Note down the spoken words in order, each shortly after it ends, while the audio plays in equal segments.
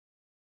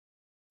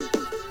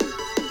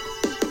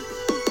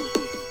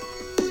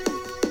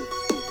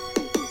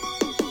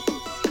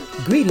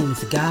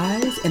Greetings,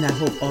 guys, and I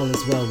hope all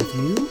is well with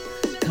you.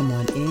 Come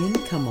on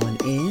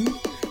in,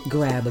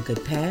 grab a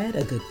good pad,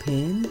 a good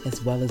pen,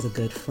 as well as a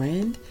good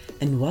friend,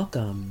 and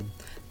welcome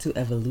to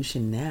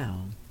Evolution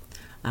Now.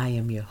 I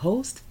am your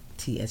host,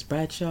 T.S.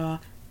 Bradshaw,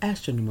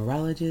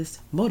 astronumerologist,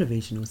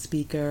 motivational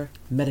speaker,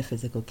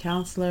 metaphysical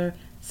counselor,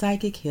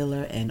 psychic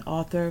healer, and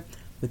author,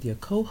 with your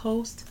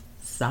co-host,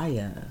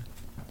 Saya.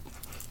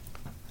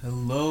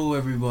 Hello,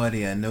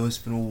 everybody. I know it's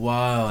been a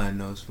while.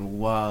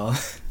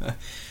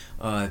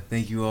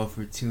 Thank you all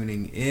for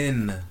tuning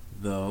in,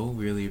 though.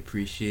 Really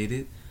appreciate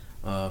it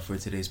for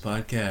today's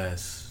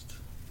podcast.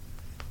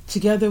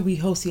 Together, we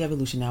host the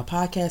Evolution Now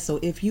podcast. So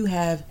if you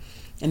have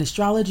an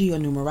astrology or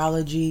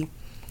numerology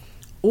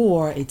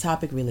or a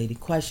topic-related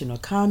question or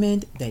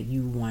comment that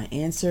you want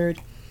answered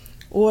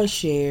or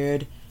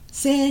shared,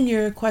 send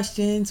your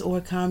questions or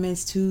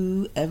comments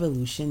to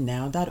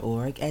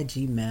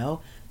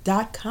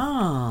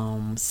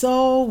evolutionnow.org@gmail.com.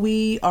 So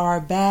we are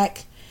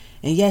back,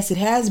 and yes, it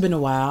has been a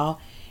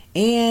while,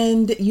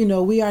 and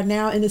we are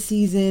now in the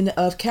season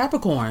of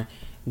Capricorn.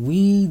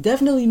 We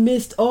definitely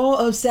missed all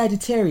of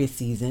Sagittarius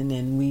season,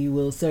 and we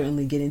will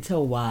certainly get into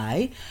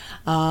why,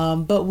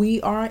 but we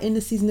are in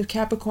the season of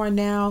Capricorn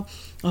now.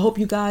 I hope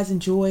you guys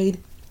enjoyed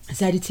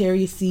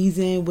Sagittarius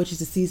season, which is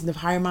a season of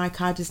higher mind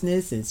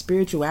consciousness and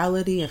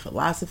spirituality and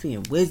philosophy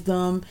and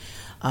wisdom,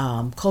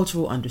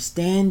 cultural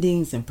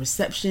understandings and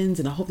perceptions.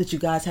 And I hope that you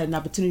guys had an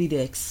opportunity to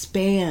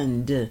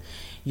expand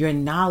your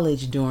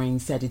knowledge during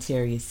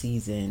Sagittarius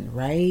season,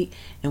 right?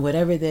 And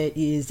whatever that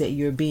is that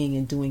you're being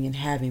and doing and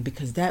having,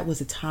 because that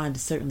was a time to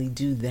certainly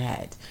do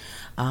that.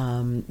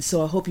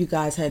 So I hope you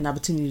guys had an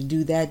opportunity to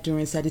do that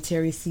during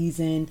Sagittarius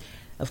season.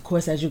 Of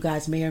course, as you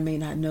guys may or may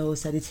not know,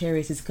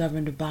 Sagittarius is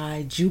governed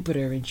by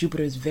Jupiter, and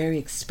Jupiter is very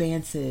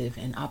expansive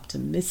and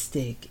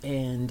optimistic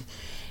and,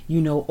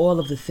 all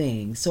of the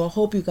things. So I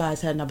hope you guys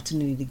had an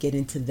opportunity to get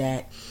into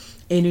that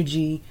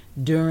energy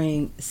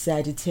during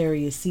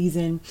Sagittarius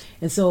season.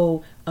 And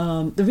so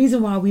the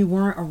reason why we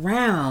weren't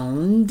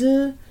around,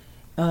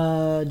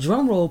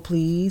 drum roll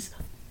please.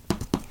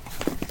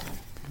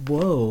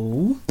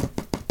 Whoa.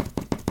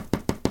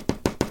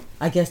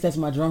 I guess that's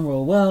my drum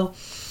roll. Well,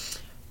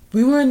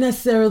 we weren't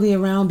necessarily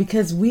around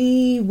because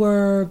we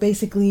were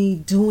basically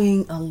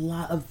doing a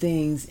lot of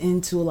things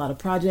into a lot of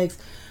projects.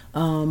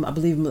 I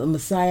believe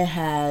Messiah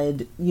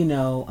had,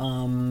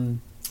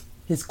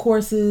 his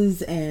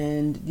courses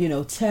and,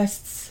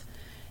 tests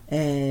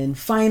and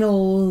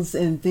finals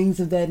and things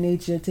of that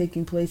nature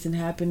taking place and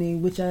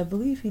happening, which I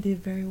believe he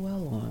did very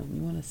well on.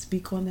 You want to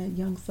speak on that,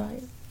 young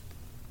Saya?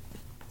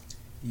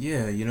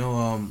 Yeah,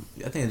 I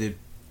think I did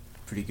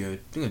pretty good.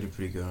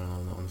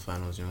 On the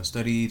finals.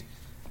 Studied,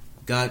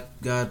 got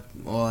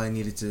all I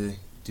needed to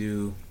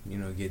do,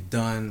 get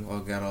done,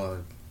 got all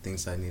the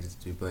things I needed to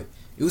do, but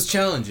it was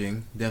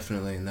challenging,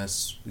 definitely, and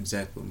that's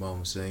exactly what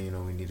Mom was saying.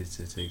 We needed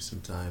to take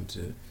some time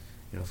to,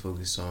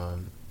 focus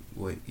on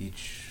what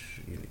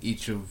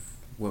each of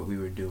what we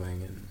were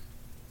doing,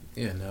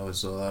 and now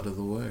it's all out of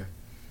the way,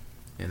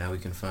 and now we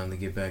can finally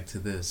get back to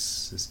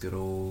this good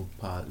old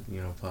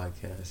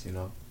podcast.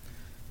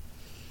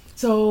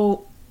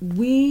 So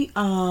we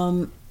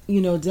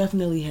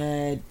definitely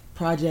had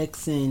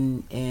projects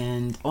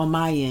and on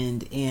my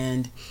end,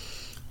 and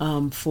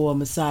for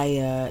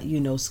Messiah,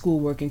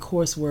 schoolwork and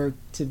coursework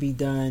to be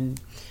done.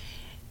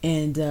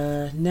 And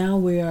now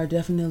we are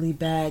definitely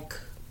back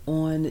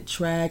on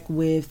track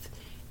with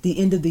the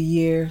end of the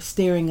year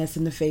staring us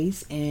in the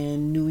face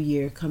and new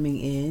year coming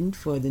in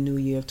for the new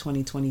year of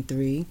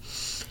 2023.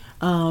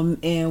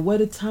 And what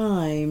a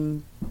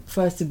time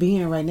for us to be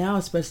in right now,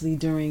 especially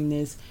during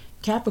this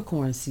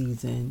Capricorn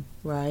season,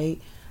 right?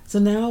 So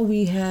now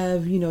we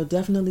have,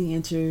 definitely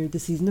entered the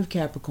season of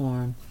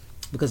Capricorn,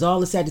 because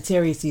all the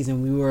Sagittarius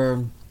season we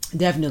were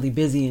definitely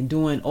busy and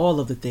doing all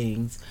of the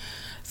things.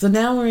 So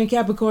now we're in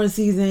Capricorn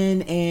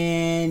season,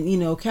 and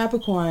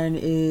Capricorn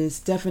is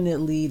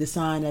definitely the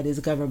sign that is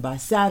governed by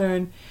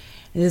Saturn.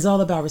 It is all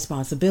about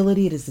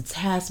responsibility. It is the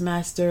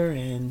taskmaster,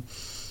 and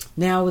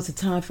now is the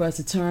time for us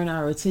to turn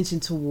our attention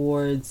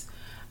towards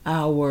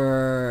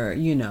our,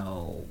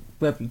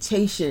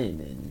 reputation,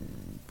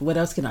 and what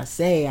else can I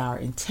say? Our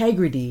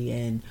integrity,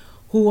 and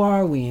who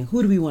are we and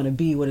who do we want to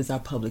be? What is our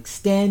public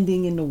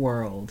standing in the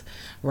world,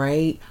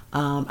 right?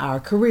 Our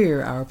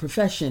career, our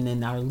profession,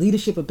 and our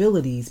leadership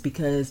abilities,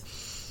 because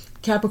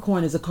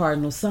Capricorn is a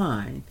cardinal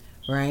sign,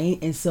 right?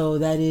 And so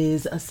that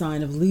is a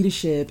sign of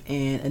leadership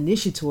and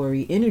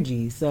initiatory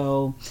energy.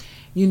 So,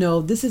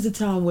 this is a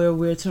time where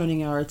we're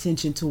turning our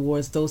attention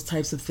towards those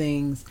types of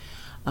things.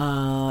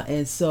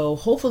 And so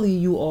hopefully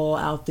you all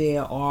out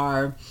there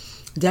are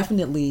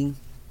definitely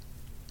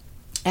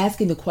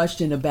asking the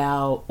question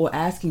about, or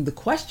asking the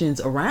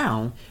questions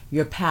around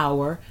your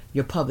power,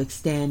 your public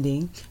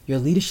standing, your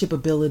leadership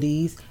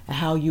abilities, and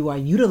how you are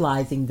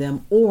utilizing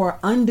them or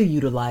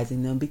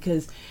underutilizing them.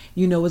 Because,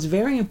 it's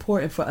very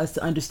important for us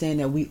to understand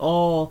that we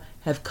all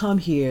have come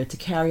here to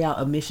carry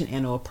out a mission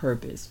and or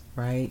purpose,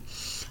 right?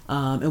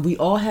 And we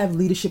all have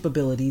leadership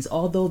abilities.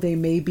 Although they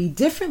may be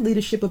different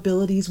leadership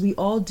abilities, we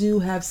all do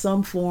have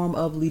some form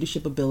of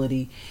leadership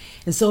ability.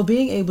 And so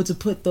being able to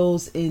put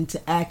those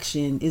into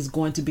action is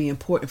going to be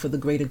important for the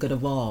greater good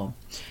of all.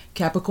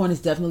 Capricorn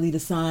is definitely the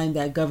sign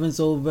that governs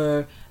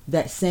over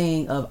that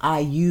saying of I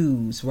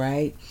use,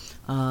 right?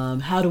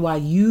 How do I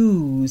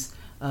use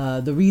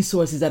the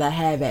resources that I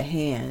have at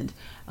hand?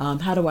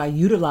 How do I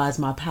utilize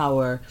my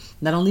power,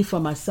 not only for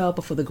myself,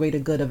 but for the greater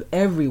good of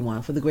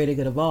everyone, for the greater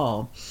good of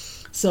all?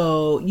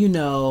 So,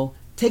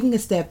 taking a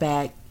step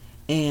back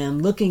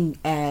and looking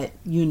at,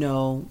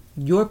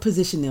 your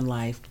position in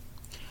life,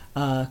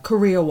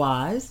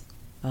 career-wise,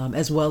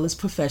 as well as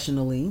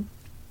professionally,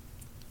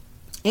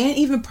 and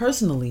even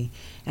personally,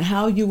 and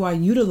how you are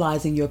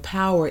utilizing your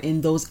power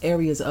in those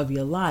areas of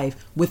your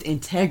life with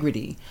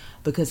integrity,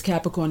 because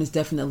Capricorn is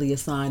definitely a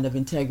sign of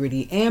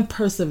integrity and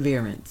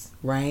perseverance,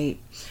 right?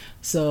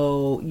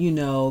 So,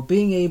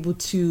 being able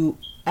to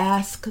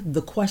ask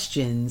the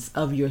questions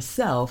of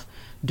yourself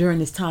during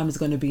this time is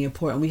going to be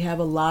important. We have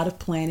a lot of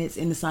planets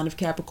in the sign of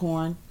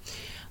Capricorn.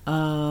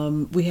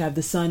 We have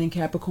the Sun in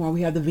Capricorn.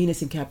 We have the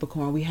Venus in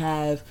Capricorn. We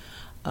have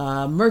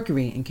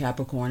Mercury in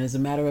Capricorn. As a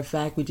matter of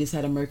fact, we just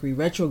had a Mercury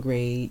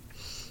retrograde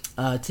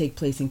take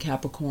place in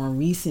Capricorn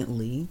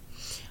recently.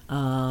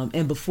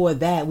 And before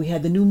that, we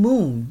had the new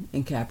moon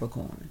in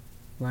Capricorn,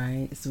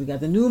 right? So we got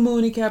the new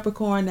moon in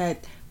Capricorn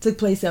that took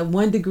place at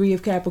 1 degree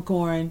of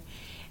Capricorn.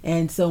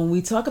 And so when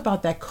we talk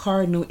about that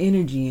cardinal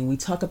energy and we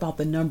talk about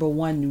the number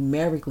one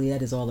numerically,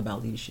 that is all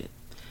about leadership.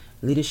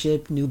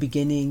 Leadership, new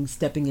beginnings,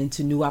 stepping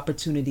into new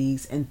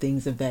opportunities and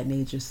things of that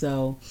nature.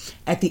 So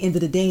at the end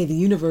of the day, the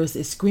universe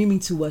is screaming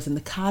to us and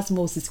the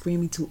cosmos is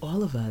screaming to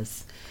all of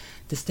us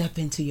to step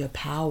into your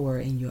power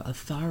and your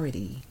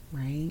authority,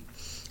 right?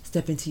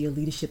 Step into your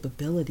leadership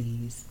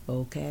abilities,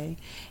 okay?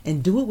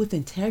 And do it with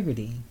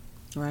integrity,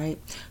 right?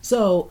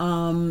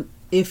 So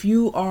if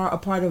you are a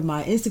part of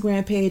my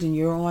Instagram page and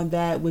you're on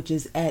that, which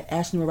is at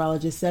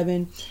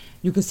AshNumerologist7,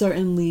 you can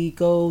certainly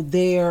go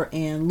there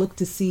and look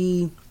to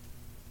see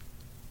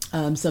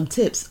some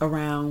tips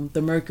around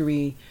the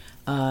Mercury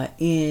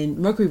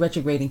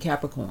retrograde in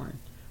Capricorn,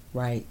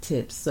 right?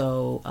 Tips.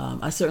 So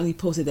I certainly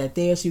posted that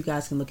there so you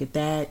guys can look at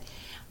that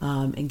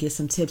and get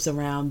some tips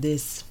around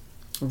this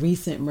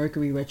recent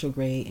Mercury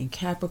retrograde in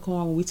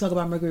Capricorn. When we talk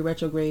about Mercury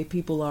retrograde,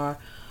 people are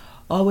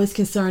always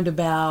concerned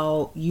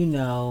about,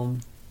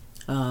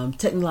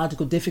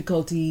 technological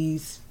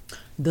difficulties,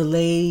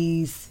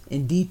 delays,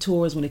 and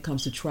detours when it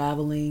comes to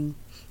traveling,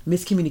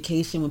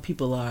 miscommunication when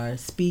people are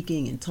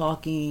speaking and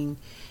talking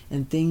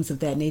and things of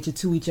that nature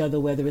to each other,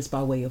 whether it's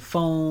by way of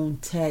phone,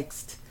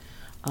 text,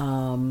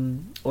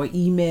 or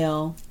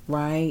email,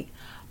 right?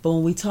 But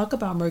when we talk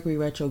about Mercury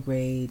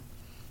retrograde,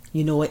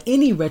 or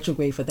any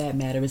retrograde for that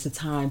matter, it's a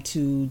time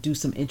to do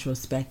some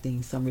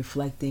introspecting, some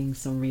reflecting,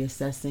 some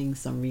reassessing,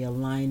 some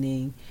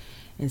realigning,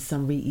 and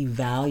some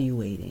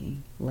reevaluating,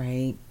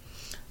 right?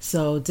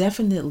 So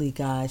definitely,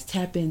 guys,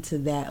 tap into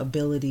that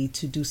ability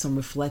to do some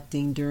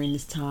reflecting during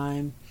this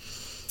time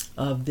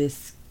of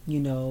this,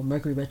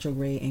 Mercury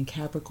retrograde in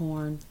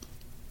Capricorn.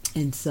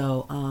 And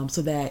so,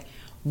 so that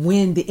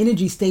when the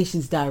energy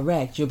stations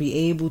direct, you'll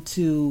be able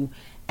to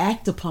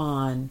act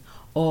upon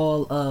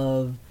all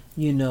of,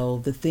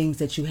 the things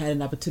that you had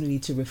an opportunity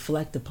to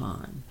reflect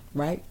upon,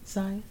 right,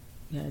 Saya?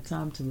 You had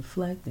time to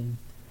reflect and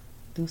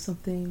do some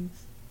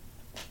things.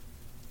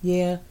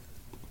 Yeah.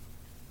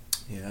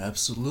 Yeah,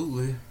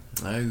 absolutely.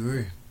 I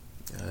agree.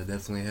 I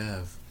definitely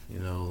have.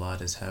 A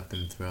lot has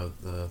happened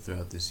throughout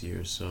this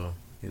year, so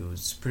it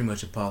was pretty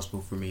much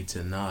impossible for me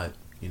to not,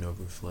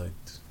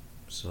 reflect.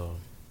 So,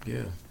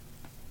 yeah.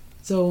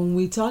 So when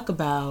we talk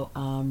about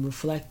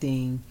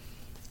reflecting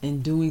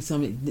and doing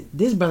something,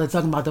 this brother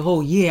talking about the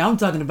whole year. I'm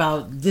talking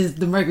about just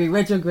the Mercury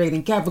retrograde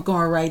in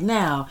Capricorn right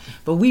now.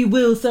 But we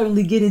will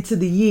certainly get into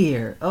the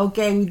year.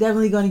 Okay, we're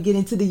definitely going to get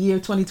into the year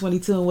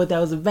 2022 and what that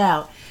was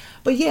about.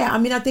 But yeah,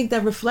 I think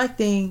that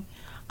reflecting,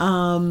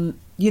 on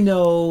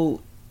the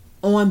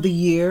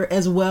year,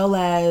 as well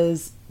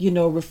as,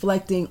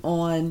 reflecting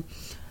on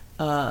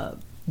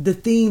the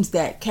themes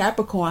that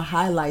Capricorn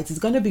highlights is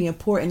going to be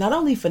important, not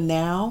only for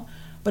now,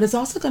 but it's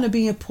also going to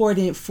be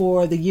important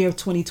for the year of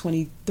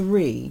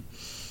 2023,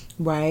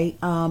 right?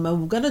 And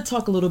we're going to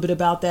talk a little bit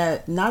about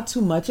that, not too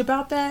much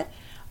about that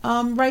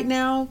right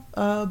now,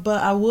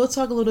 but I will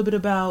talk a little bit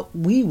about,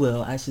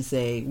 we'll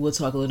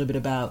talk a little bit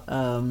about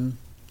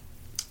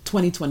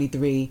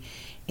 2023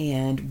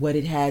 and what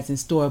it has in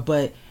store.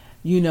 But,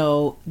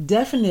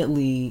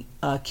 definitely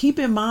keep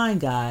in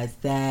mind, guys,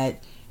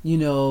 that,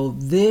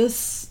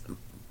 this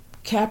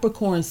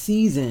Capricorn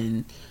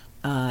season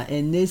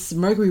and this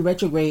Mercury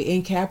retrograde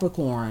in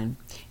Capricorn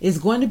is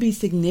going to be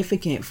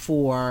significant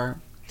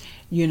for,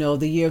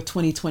 the year of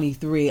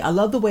 2023. I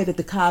love the way that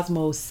the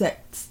cosmos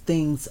sets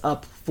things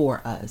up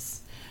for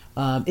us.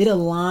 It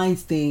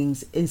aligns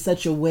things in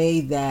such a way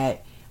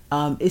that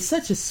it's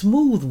such a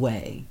smooth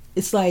way.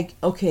 It's like,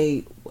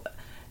 okay,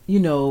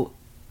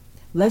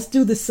 let's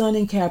do the sun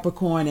in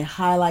Capricorn and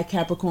highlight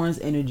Capricorn's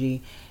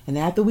energy. And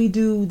after we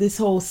do this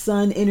whole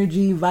sun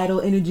energy,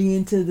 vital energy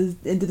into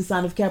the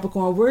sign of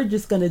Capricorn, we're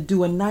just gonna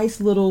do a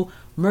nice little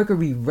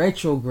Mercury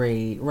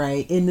retrograde,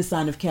 right, in the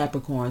sign of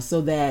Capricorn,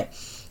 so that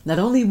not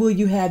only will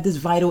you have this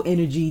vital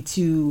energy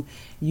to,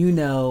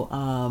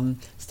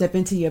 step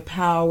into your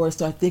power,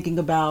 start thinking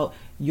about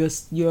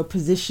your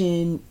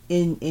position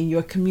in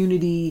your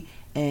community,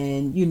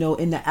 and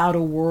in the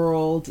outer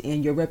world,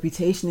 and your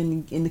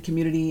reputation in the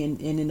community,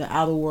 and in the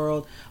outer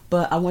world.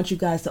 But I want you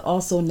guys to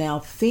also now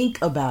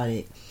think about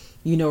it,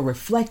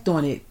 reflect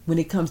on it when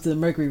it comes to the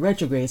Mercury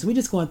retrograde. So we're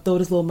just going to throw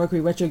this little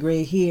Mercury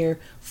retrograde here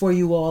for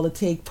you all to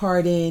take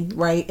part in,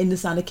 right, in the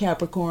sign of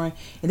Capricorn.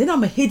 And then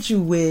I'm going to hit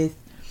you with,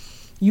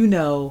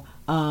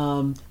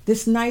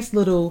 this nice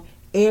little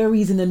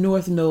Aries in the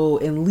North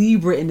Node and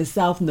Libra in the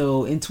South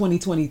Node in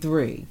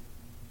 2023.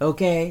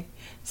 Okay?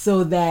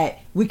 So that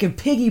we can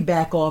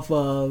piggyback off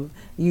of,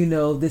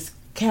 this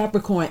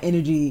Capricorn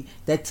energy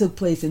that took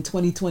place in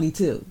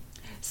 2022.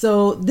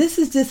 So this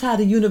is just how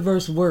the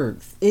universe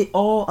works. It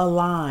all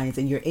aligns,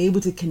 and you're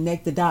able to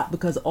connect the dot,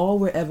 because all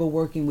we're ever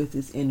working with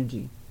is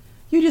energy.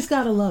 You just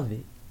got to love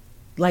it.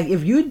 Like,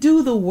 if you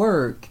do the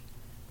work,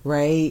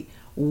 right,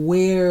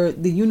 where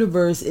the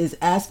universe is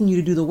asking you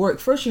to do the work,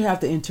 first you have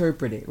to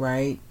interpret it,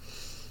 right,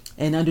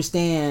 and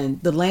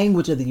understand the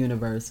language of the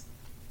universe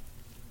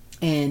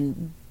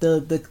and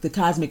the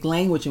cosmic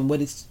language and what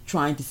it's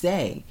trying to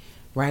say,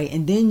 right?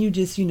 And then you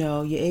just,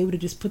 you're able to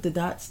just put the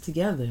dots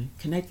together,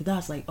 connect the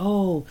dots, like,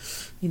 oh,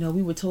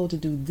 we were told to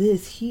do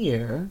this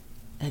here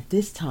at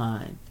this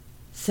time,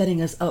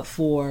 setting us up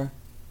for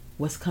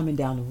what's coming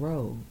down the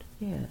road.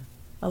 Yeah,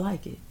 I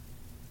like it.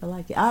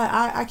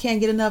 I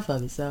can't get enough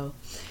of it. So,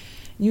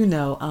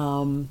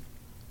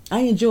 I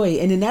enjoy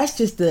it. And then that's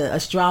just the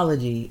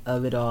astrology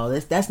of it all.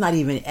 That's not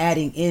even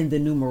adding in the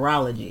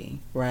numerology,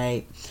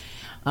 right?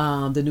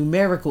 The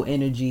numerical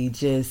energy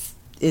just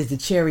is the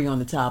cherry on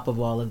the top of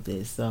all of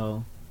this.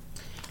 So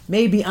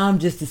maybe I'm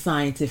just a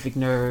scientific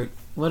nerd.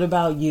 What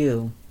about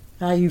you?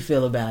 How you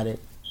feel about it?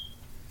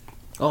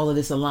 All of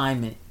this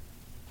alignment.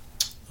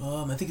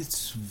 I think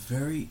it's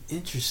very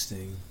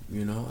interesting.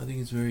 I think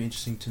it's very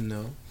interesting to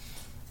know.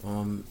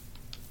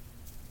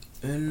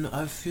 And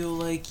I feel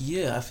like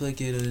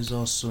it is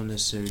also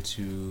necessary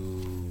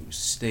to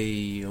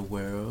stay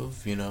aware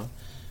of,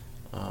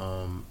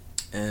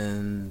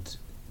 and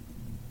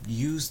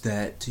use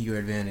that to your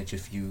advantage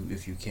if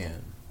you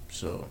can.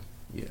 So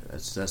yeah,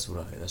 that's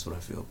what I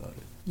feel about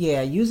it.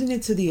 Yeah, using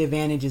it to the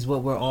advantage is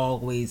what we're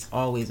always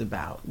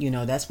about.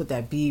 That's what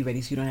that be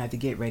ready so you don't have to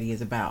get ready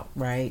is about,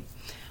 right?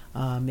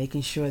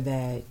 Making sure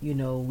that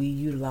we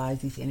utilize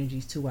these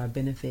energies to our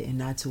benefit and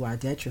not to our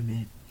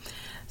detriment.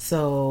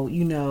 So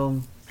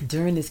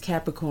during this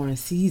Capricorn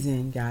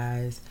season,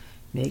 guys,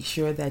 make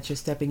sure that you're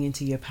stepping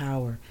into your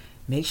power.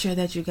 Make sure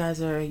that you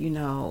guys are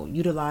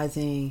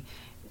utilizing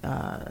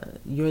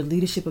your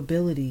leadership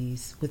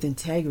abilities with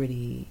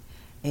integrity,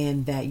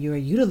 and that you're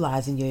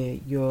utilizing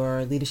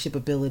your leadership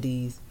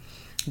abilities,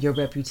 your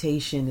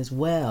reputation as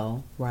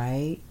well,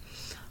 right?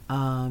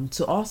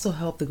 To also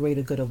help the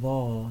greater good of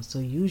all. So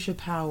use your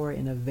power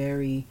in a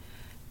very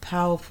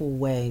powerful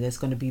way that's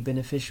going to be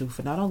beneficial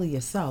for not only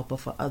yourself but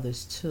for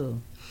others too.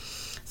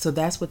 So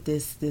that's what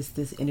this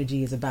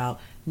energy is about.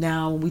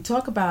 Now, when we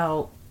talk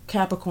about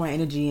Capricorn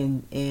energy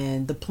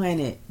and the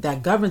planet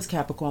that governs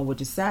Capricorn,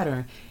 which is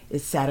Saturn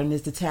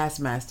is the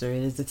taskmaster.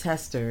 It is the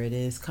tester. It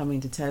is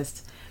coming to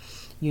test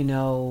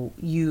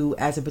you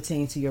as it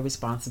pertains to your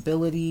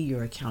responsibility,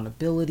 your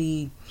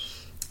accountability,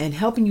 and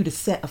helping you to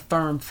set a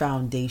firm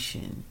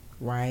foundation,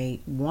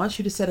 right? Wants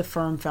you to set a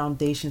firm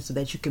foundation so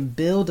that you can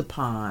build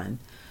upon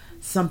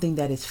something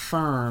that is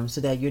firm, so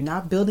that you're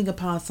not building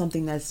upon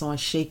something that's on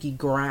shaky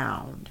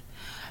ground.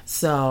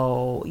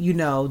 So,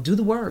 do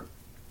the work.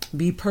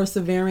 Be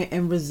perseverant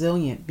and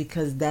resilient,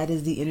 because that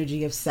is the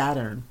energy of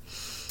Saturn.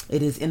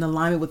 It is in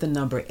alignment with the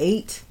number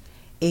 8.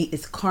 8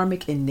 is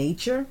karmic in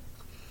nature.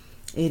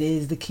 It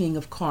is the king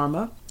of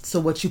karma. So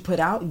what you put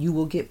out, you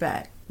will get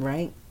back,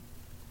 right?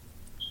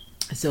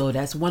 So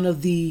that's one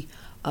of the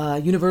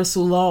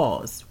universal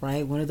laws,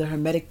 right? One of the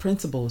hermetic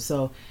principles.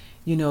 So,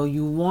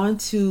 you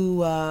want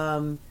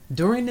to,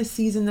 during the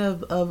season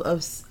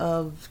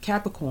of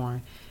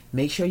Capricorn,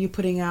 make sure you're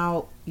putting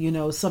out,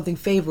 something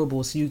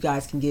favorable so you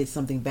guys can get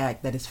something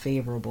back that is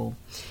favorable.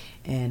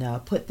 And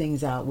put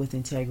things out with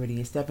integrity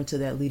and step into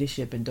that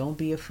leadership. And don't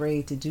be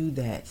afraid to do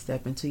that.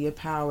 Step into your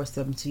power,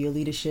 step into your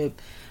leadership,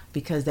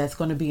 because that's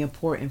going to be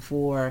important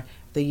for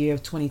the year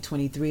of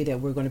 2023 that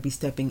we're going to be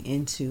stepping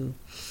into.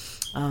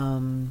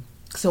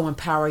 So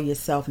empower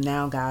yourself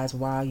now, guys,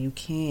 while you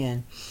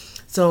can.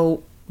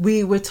 So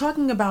we're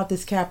talking about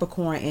this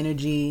Capricorn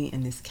energy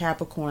and this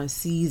Capricorn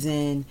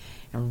season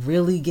and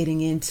really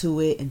getting into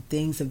it and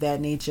things of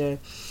that nature.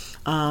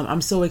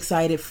 I'm so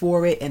excited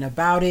for it and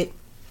about it.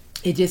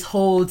 It just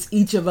holds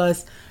each of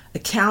us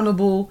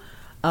accountable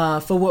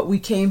for what we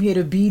came here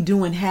to be,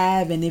 do, and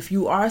have. And if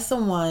you are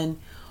someone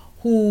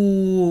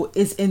who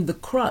is in the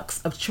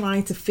crux of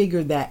trying to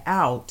figure that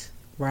out,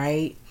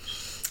 right?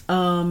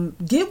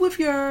 Get with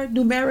your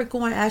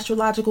numerical and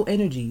astrological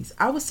energies.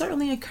 I would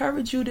certainly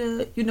encourage you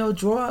to,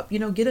 draw up,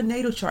 get a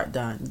natal chart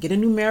done, get a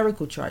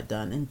numerical chart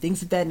done, and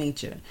things of that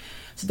nature,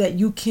 so that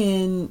you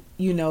can,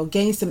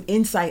 gain some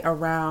insight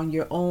around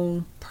your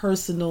own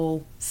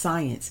personal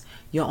science,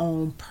 your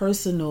own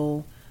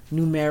personal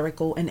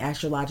numerical and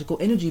astrological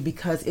energy,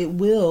 because it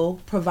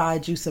will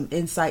provide you some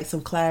insight,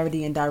 some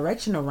clarity, and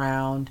direction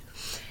around,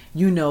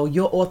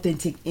 your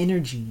authentic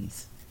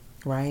energies,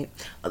 right?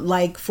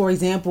 Like, for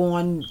example,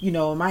 on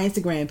my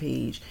Instagram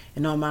page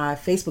and on my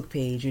Facebook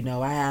page,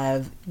 I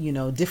have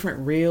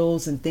different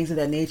reels and things of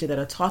that nature that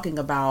are talking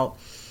about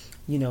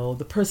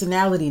the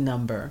personality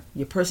number,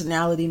 your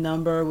personality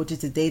number, which is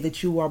the day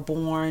that you are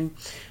born.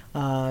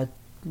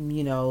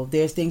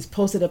 There's things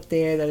posted up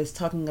there that is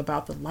talking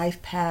about the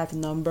life path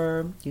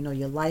number,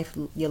 your life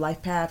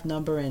path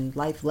number and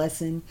life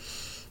lesson,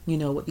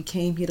 what you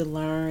came here to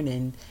learn,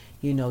 and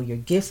your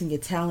gifts and your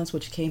talents,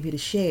 what you came here to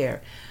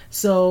share.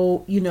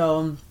 So,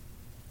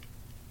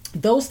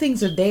 those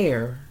things are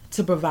there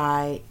to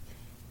provide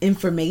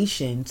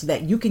information so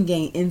that you can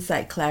gain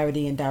insight,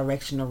 clarity, and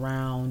direction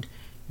around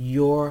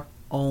your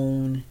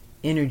own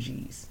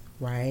energies,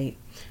 right?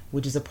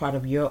 Which is a part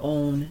of your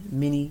own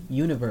mini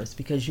universe,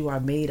 because you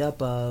are made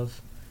up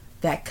of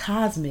that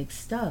cosmic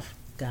stuff,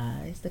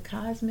 guys. The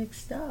cosmic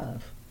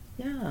stuff.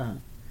 Yeah.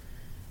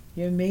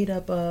 You're made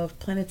up of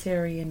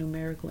planetary and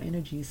numerical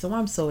energy. So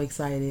I'm so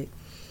excited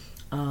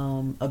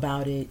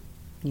about it,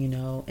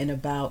 and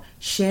about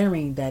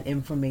sharing that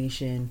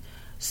information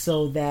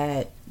so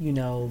that,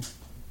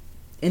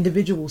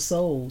 individual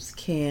souls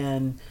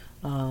can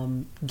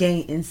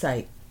gain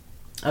insight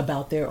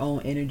about their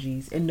own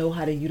energies and know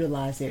how to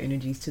utilize their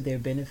energies to their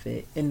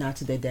benefit and not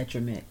to their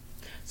detriment.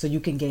 So you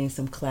can gain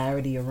some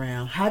clarity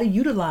around how to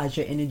utilize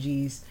your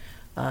energies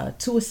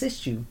to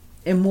assist you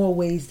in more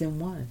ways than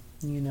one.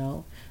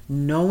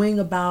 Knowing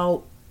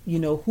about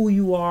who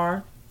you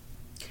are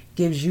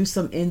gives you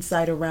some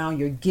insight around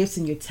your gifts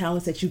and your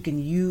talents that you can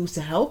use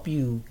to help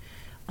you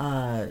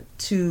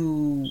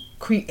to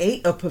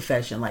create a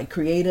profession, like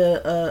create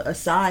a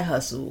side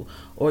hustle,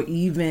 or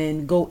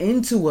even go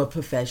into a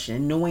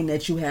profession knowing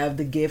that you have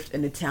the gift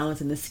and the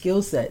talents and the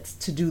skill sets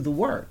to do the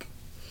work.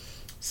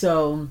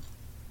 So,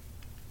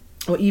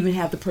 or even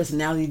have the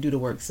personality to do the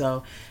work.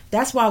 So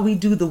that's why we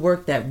do the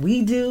work that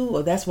we do,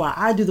 or that's why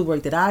I do the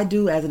work that I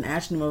do as an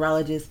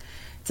astronumerologist,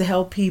 to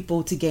help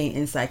people to gain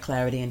insight,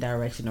 clarity, and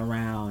direction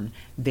around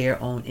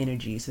their own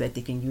energy so that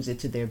they can use it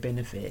to their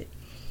benefit.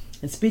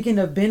 And speaking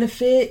of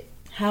benefit,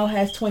 how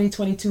has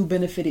 2022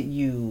 benefited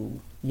you,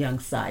 young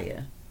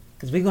Saya?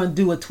 Because we're going to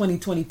do a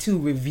 2022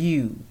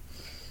 review.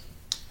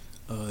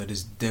 It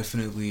has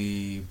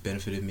definitely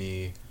benefited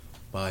me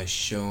by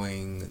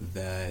showing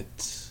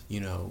that,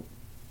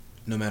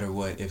 no matter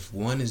what, if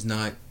one is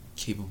not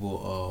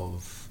capable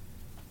of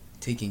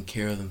taking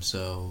care of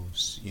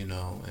themselves,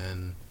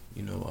 and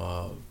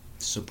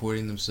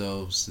supporting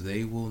themselves,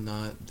 they will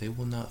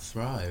not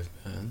thrive,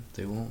 man.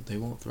 They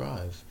won't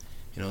thrive.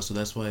 So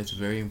that's why it's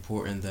very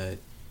important that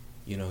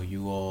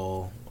you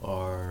all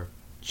are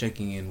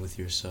checking in with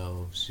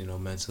yourselves,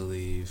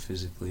 mentally,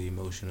 physically,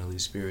 emotionally,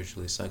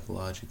 spiritually,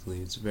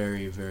 psychologically. It's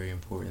very, very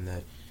important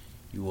that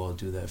you all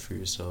do that for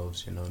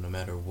yourselves, no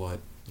matter what.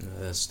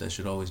 That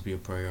should always be a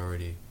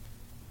priority.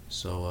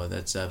 So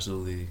that's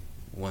absolutely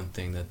one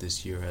thing that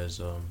this year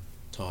has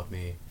taught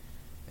me.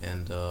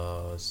 And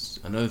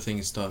another thing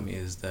it's taught me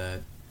is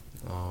that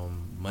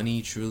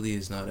money truly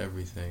is not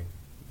everything.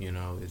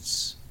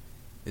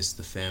 It's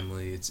the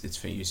family,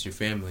 it's your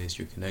family, it's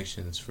your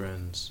connection, it's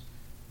friends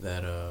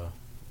that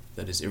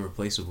is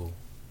irreplaceable,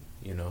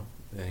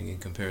 in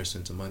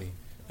comparison to money.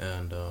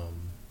 And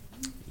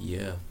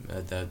yeah,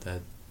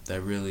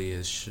 that really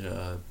is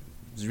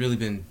has really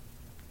been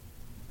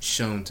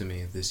shown to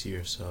me this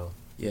year. So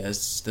yeah,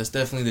 that's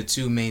definitely the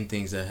two main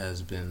things that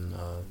has been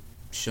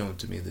shown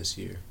to me this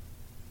year.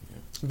 Yeah.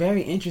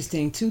 Very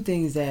interesting. Two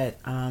things that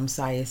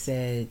Saya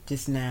said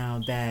just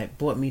now that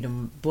brought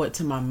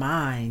to my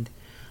mind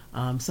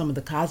some of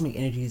the cosmic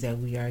energies that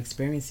we are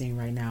experiencing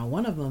right now.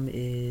 One of them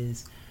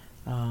is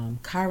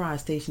Chiron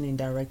stationing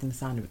direct in the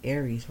sign of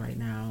Aries right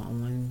now.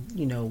 And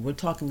when we're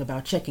talking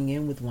about checking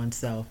in with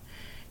oneself,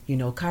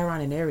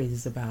 Chiron in Aries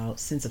is about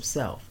sense of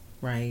self,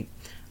 right?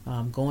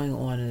 Going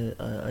on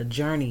a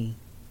journey,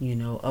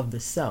 of the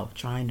self,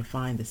 trying to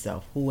find the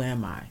self. Who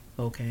am I?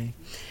 Okay.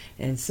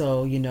 And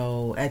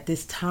so, at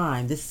this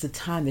time, this is a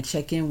time to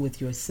check in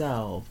with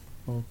yourself.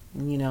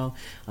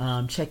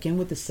 Check in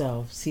with the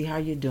self, see how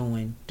you're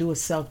doing, do a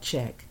self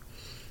check,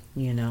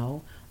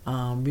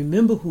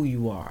 remember who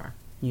you are,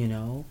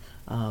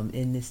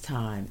 in this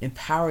time,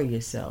 empower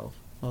yourself,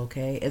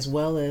 okay, as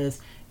well as,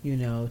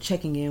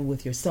 checking in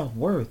with your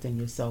self-worth and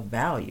your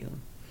self-value,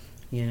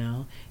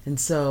 and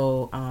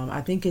so I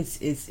think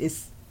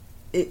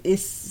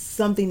it's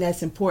something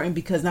that's important,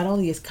 because not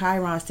only is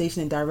Chiron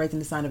stationed and direct in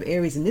the sign of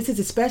Aries, and this is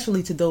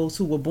especially to those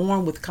who were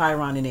born with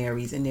Chiron in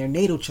Aries in their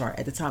natal chart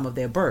at the time of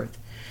their birth,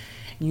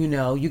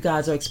 You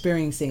guys are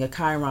experiencing a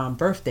Chiron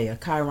birthday, a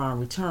Chiron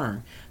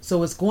return.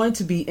 So it's going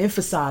to be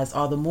emphasized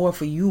all the more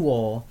for you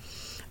all,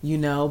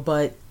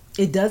 but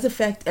it does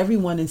affect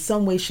everyone in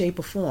some way, shape,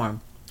 or form,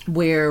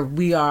 where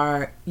we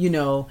are,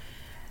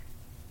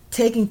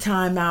 taking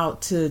time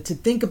out to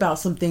think about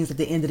some things at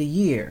the end of the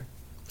year.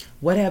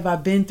 What have I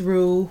been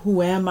through?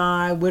 Who am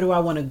I? Where do I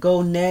want to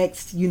go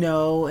next?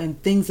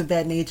 And things of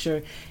that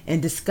nature,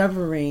 and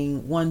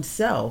discovering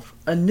oneself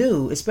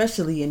anew,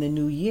 especially in the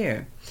new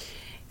year.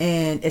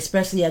 And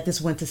especially at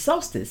this winter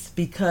solstice,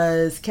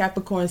 because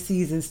Capricorn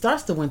season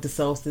starts the winter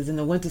solstice, and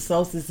the winter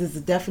solstice is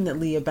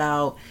definitely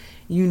about,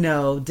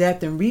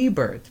 death and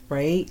rebirth,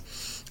 right?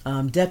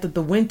 Death of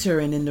the winter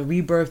and then the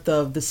rebirth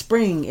of the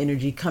spring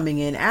energy coming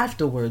in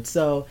afterwards.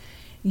 So,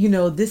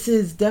 this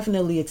is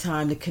definitely a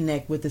time to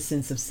connect with a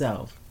sense of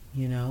self,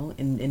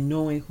 and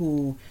knowing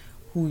who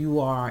you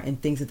are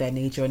and things of that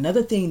nature.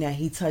 Another thing that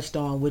he touched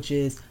on, which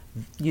is,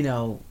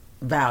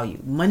 value.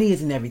 Money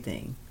isn't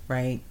everything,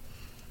 right?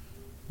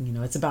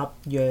 It's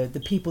about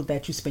the people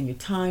that you spend your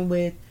time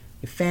with,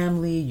 your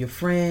family, your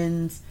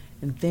friends,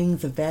 and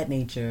things of that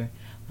nature.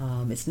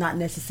 It's not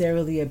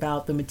necessarily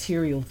about the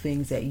material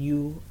things that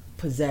you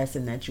possess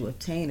and that you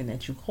obtain and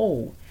that you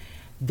hold.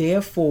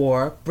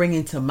 Therefore,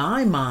 bringing to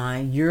my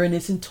mind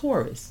Uranus and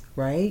Taurus,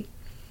 right?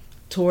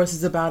 Taurus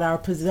is about our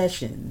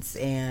possessions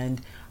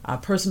and our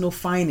personal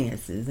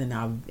finances and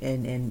our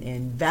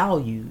and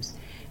values.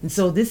 And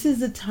so this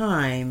is a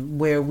time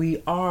where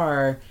we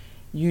are,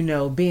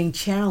 being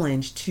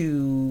challenged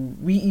to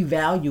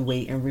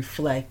reevaluate and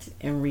reflect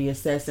and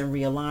reassess and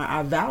realign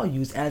our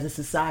values as a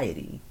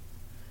society.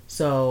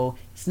 So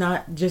it's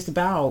not just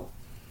about,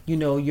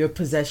 your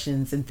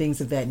possessions and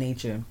things of that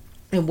nature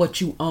and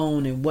what you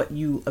own and what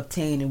you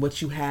obtain and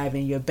what you have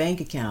in your bank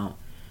account.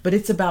 But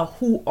it's about,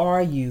 who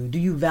are you? Do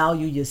you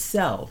value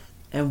yourself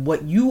and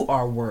what you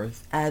are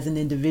worth as an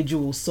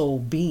individual soul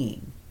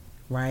being,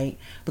 right?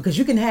 Because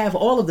you can have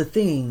all of the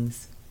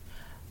things,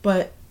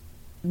 but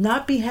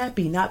not be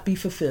happy, not be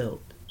fulfilled,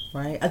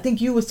 right? I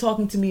think you was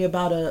talking to me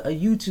about a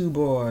YouTuber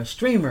or a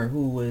streamer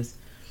who was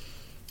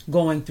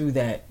going through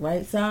that,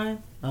 right, Si?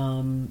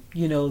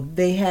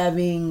 They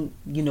having,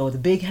 the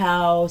big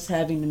house,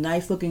 having the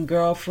nice looking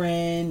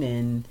girlfriend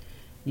and,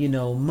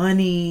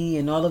 money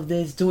and all of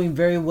this, doing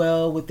very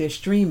well with their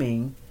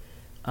streaming,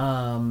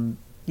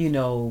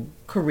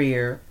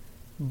 career,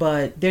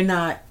 but they're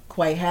not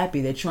quite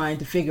happy. They're trying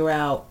to figure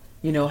out,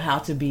 how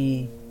to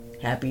be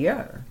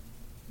happier,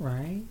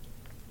 right?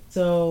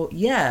 So,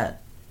 yeah,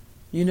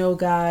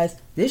 guys,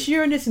 this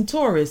Uranus and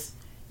Taurus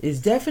is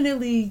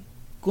definitely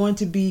going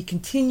to be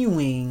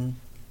continuing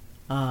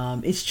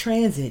its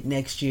transit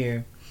next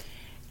year.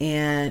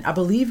 And I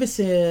believe it's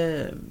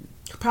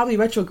probably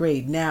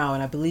retrograde now,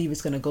 and I believe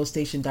it's going to go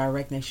station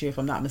direct next year, if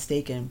I'm not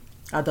mistaken.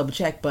 I'll double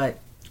check, but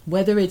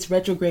whether it's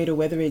retrograde or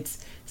whether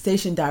it's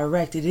station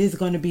direct, it is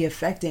going to be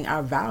affecting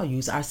our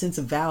values, our sense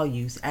of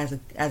values as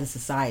a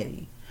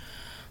society.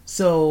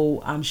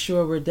 So I'm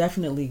sure we're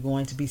definitely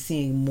going to be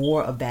seeing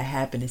more of that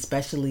happen,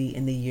 especially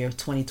in the year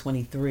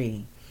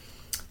 2023.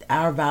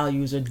 Our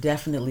values are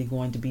definitely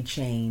going to be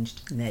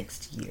changed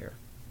next year.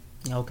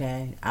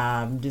 Okay?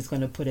 I'm just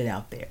going to put it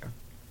out there.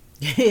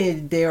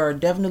 There are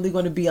definitely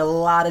going to be a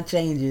lot of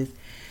changes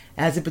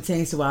as it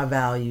pertains to our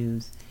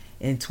values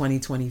in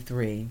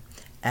 2023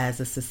 as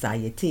a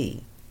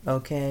society.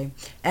 Okay?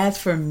 As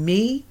for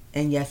me,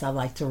 and yes, I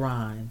like to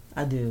rhyme.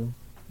 I do.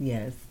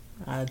 Yes.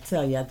 I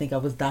tell you, I think I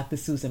was Dr.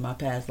 Seuss in my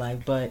past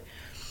life. But,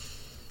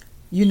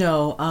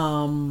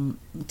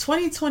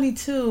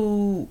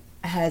 2022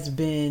 has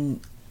been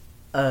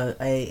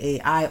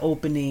a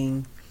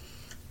eye-opening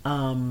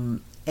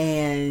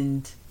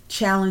and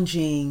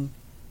challenging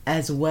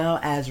as well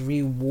as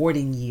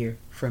rewarding year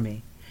for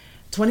me.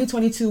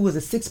 2022 was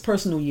a 6th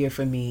personal year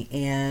for me.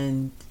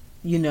 And,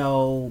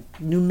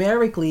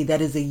 numerically,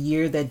 that is a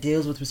year that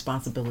deals with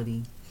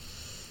responsibility.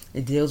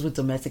 It deals with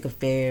domestic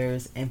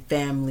affairs and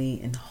family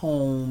and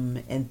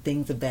home and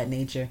things of that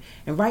nature.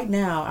 And right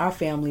now, our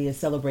family is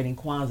celebrating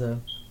Kwanzaa.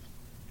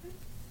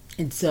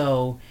 And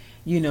so,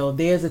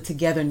 there's a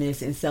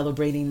togetherness in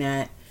celebrating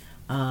that.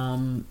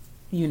 When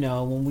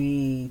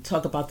we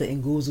talk about the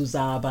Nguzo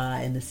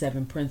Zaba and the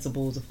 7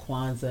 principles of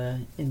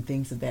Kwanzaa and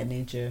things of that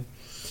nature.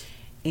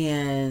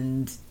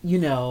 And,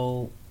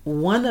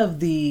 one of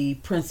the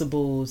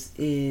principles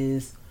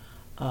is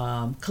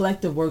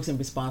collective works and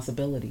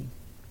responsibility.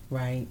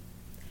 Right?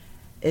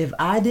 If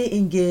I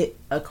didn't get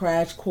a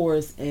crash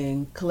course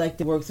in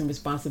collective works and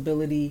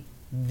responsibility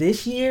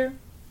this year,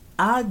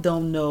 I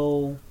don't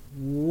know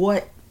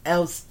what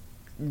else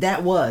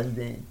that was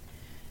then.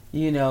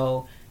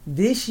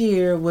 This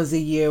year was a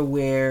year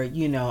where,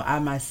 I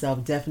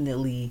myself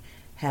definitely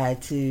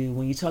had to,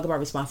 when you talk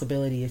about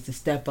responsibility, is to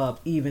step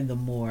up even the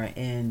more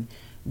and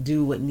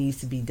do what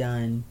needs to be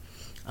done.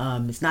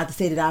 It's not to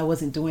say that I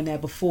wasn't doing that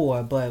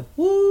before, but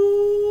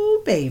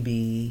whoo,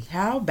 baby,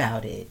 how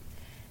about it?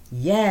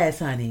 Yes,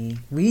 honey,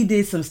 we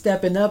did some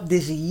stepping up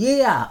this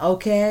year,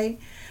 okay?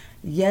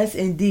 Yes,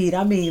 indeed.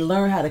 I mean,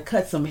 learn how to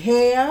cut some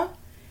hair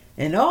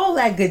and all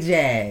that good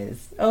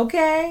jazz.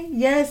 Okay?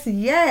 Yes,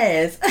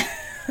 yes.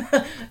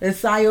 And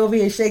Sai over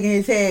here shaking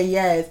his head,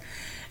 yes.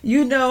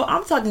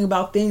 I'm talking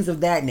about things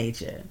of that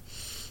nature.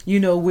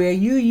 Where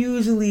you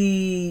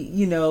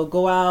usually,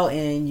 go out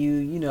and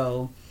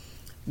you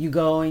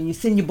go and you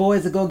send your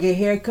boys to go get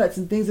haircuts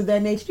and things of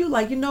that nature. You're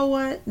like, you know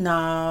what?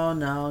 No,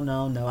 no,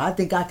 no, no. I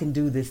think I can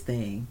do this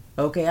thing.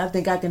 Okay, I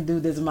think I can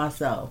do this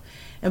myself.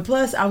 And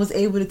plus, I was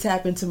able to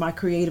tap into my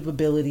creative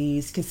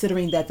abilities,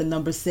 considering that the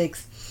number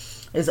six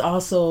is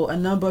also a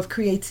number of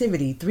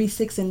creativity. 3,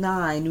 6, and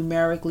 9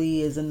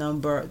 numerically is a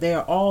number. They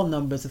are all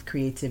numbers of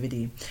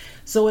creativity.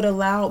 So it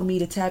allowed me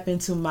to tap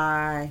into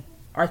my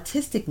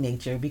artistic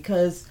nature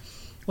because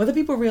whether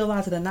people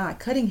realize it or not,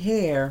 cutting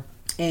hair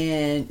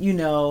and,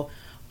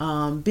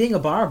 being a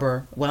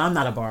barber, well, I'm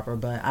not a barber,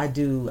 but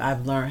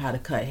I've learned how to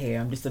cut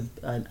hair. I'm just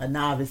a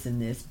novice in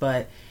this,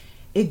 but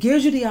it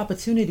gives you the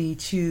opportunity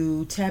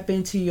to tap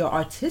into your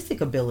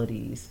artistic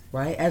abilities,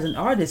 right? As an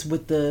artist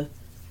with the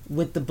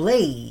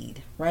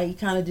blade, right? You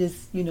kind of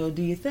just, do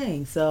your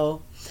thing.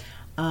 So,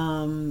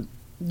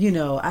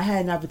 I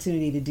had an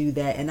opportunity to do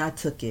that and I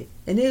took it.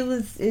 And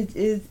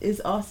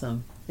it's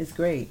awesome. It's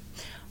great.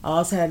 I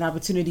also had an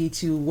opportunity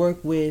to work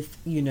with,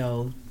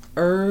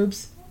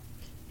 herbs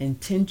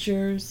and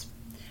tinctures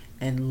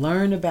and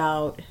learn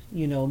about,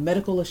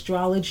 medical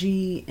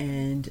astrology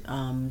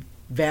and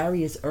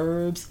various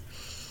herbs.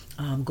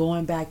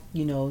 Going back,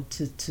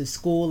 to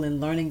school and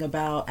learning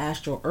about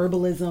astro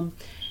herbalism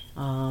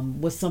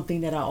was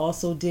something that I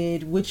also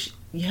did, which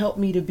helped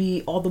me to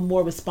be all the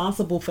more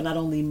responsible for not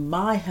only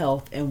my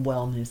health and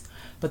wellness,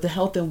 but the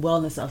health and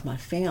wellness of my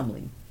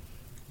family,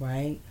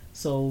 right?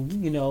 So,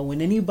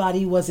 when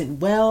anybody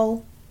wasn't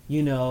well,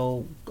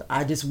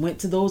 I just went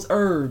to those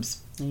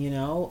herbs,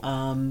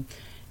 and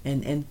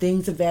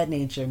things of that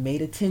nature.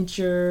 Made a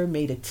tincture,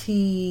 made a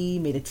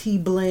tea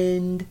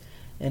blend,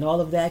 and all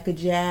of that good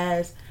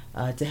jazz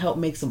to help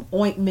make some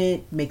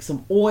ointment, make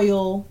some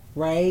oil,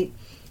 right?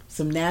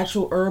 Some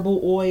natural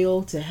herbal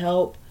oil to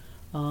help,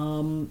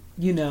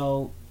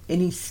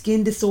 any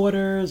skin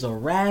disorders or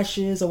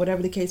rashes or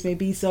whatever the case may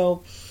be.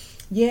 So,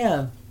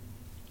 yeah,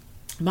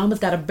 Mama's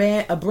got a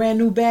brand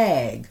new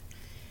bag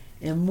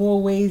in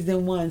more ways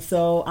than one.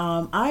 So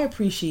I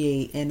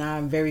appreciate and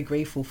I'm very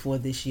grateful for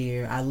this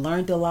year. I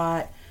learned a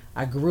lot.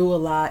 I grew a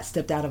lot,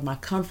 stepped out of my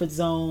comfort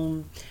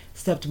zone,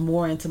 stepped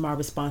more into my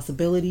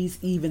responsibilities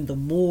even the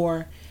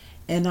more.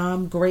 And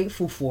I'm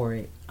grateful for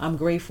it. I'm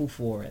grateful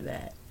for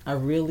that. I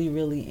really,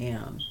 really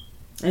am.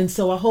 And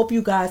so I hope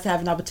you guys have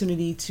an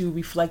opportunity to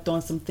reflect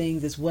on some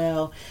things as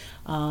well.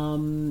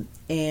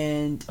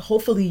 And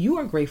hopefully you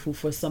are grateful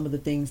for some of the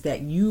things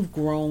that you've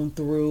grown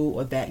through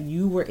or that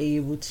you were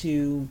able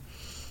to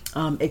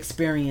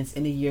experience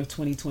in the year of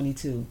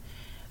 2022.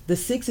 The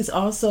 6 is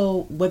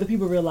also, whether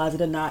people realize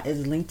it or not,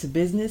 is linked to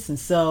business. And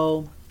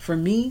so for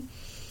me,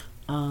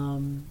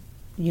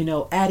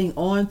 adding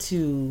on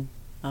to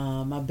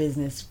my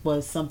business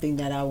was something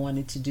that I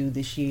wanted to do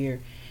this year.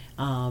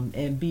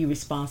 And be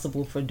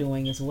responsible for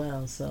doing as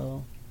well.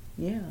 So,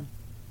 yeah.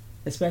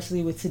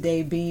 Especially with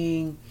today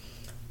being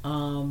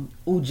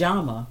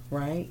Ujamaa,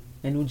 right?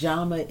 And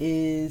Ujamaa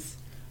is,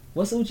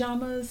 what's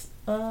Ujama's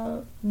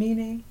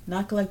meaning?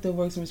 Not collective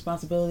works and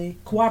responsibility.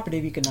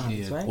 Cooperative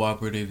economics, right?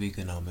 Cooperative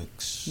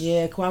economics.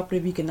 Yeah,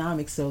 cooperative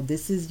economics. So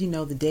this is,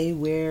 the day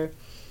where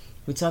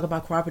we talk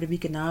about cooperative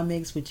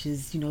economics, which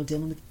is,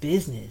 dealing with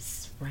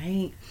business,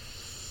 right?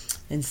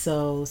 And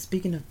so,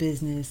 speaking of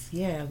business,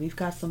 yeah, we've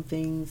got some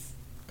things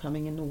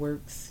coming in the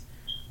works.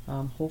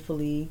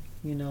 Hopefully,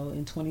 in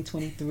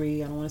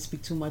 2023. I don't want to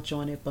speak too much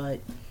on it,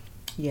 but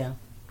yeah,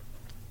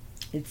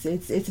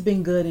 it's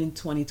been good in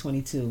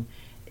 2022.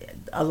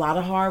 A lot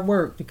of hard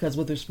work because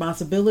with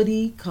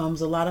responsibility comes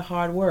a lot of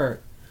hard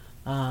work.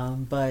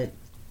 But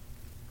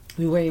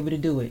we were able to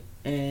do it,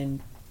 and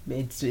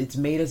it's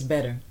made us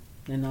better,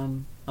 and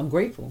I'm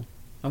grateful.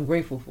 I'm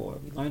grateful for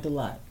it. We learned a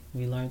lot.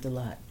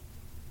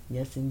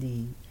 Yes,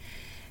 indeed.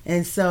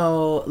 And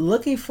so,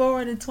 looking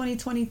forward in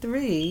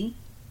 2023,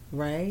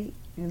 right?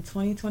 In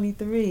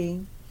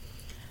 2022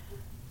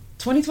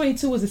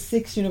 was a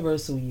 6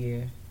 universal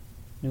year,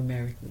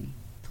 numerically.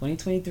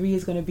 2023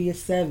 is going to be a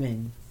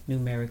 7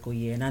 numerical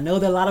year. And I know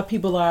that a lot of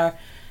people are,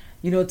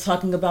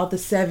 talking about the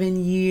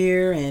 7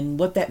 year and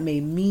what that may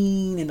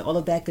mean and all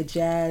of that good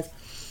jazz.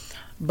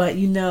 But,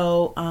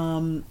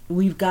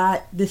 we've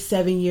got this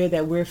 7 year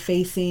that we're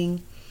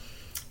facing.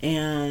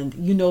 And,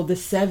 the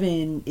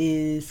 7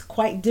 is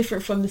quite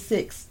different from the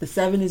 6. The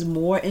 7 is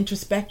more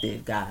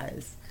introspective,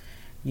 guys.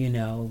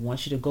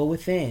 Wants you to go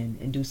within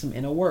and do some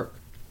inner work.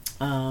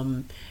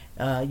 The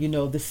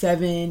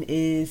 7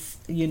 is,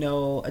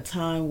 a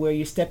time where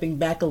you're stepping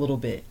back a little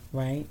bit,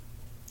 right?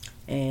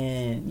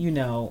 And,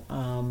 you're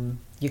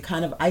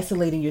kind of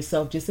isolating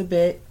yourself just a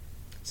bit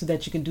so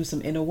that you can do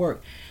some inner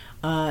work.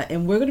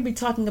 And we're going to be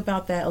talking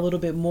about that a little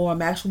bit more.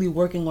 I'm actually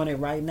working on it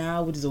right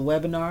now, which is a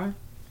webinar.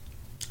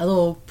 A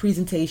little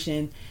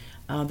presentation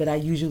that I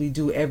usually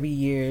do every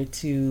year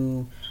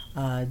to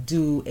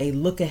do a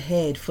look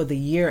ahead for the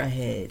year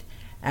ahead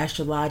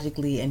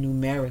astrologically and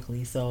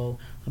numerically. So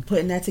I'm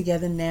putting that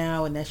together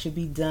now, and that should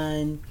be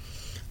done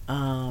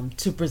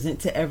to present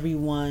to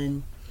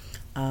everyone.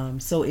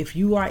 So if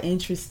you are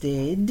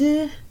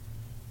interested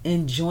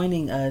in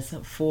joining us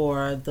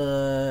for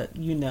the,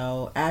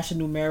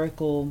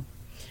 astronumerical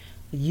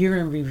year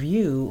in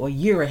review, or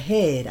year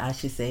ahead, I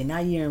should say,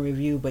 not year in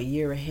review, but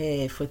year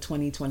ahead for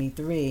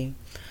 2023,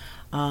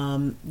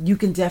 you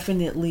can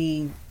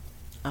definitely,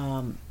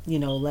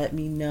 let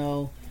me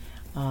know,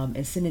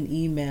 and send an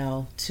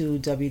email to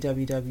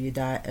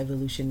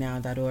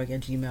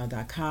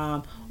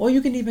www.evolutionnow.org@gmail.com, or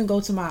you can even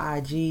go to my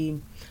IG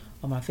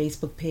or my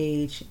Facebook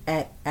page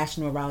at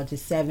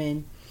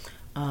Astroneurologist7,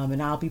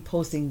 and I'll be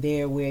posting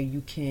there where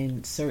you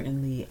can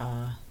certainly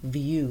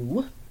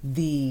view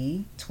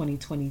the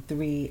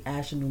 2023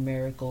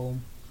 astronumerical,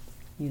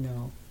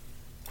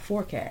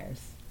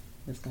 forecast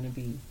that's going to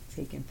be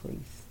taking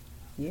place.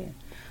 Yeah,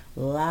 a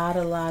lot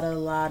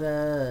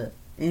of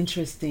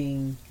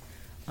interesting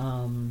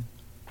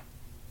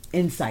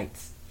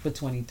insights for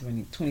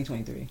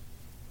 2023.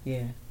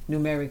 Yeah,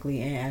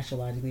 numerically and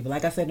astrologically. But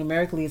like I said,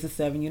 numerically, it's a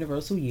 7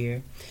 universal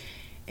year.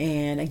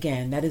 And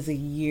again, that is a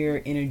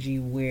year energy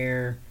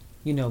where,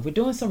 we're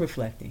doing some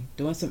reflecting,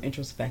 doing some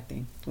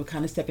introspecting. We're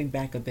kind of stepping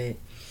back a bit.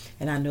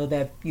 And I know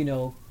that,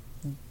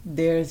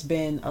 there's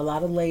been a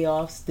lot of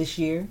layoffs this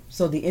year.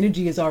 So the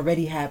energy is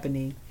already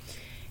happening.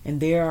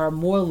 And there are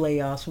more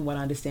layoffs, from what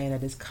I understand,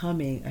 that is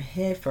coming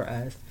ahead for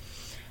us.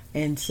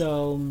 And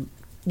so,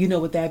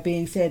 with that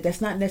being said, that's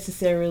not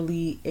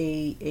necessarily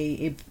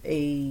a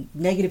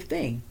negative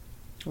thing,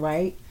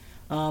 right?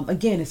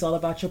 Again, it's all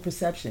about your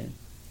perception.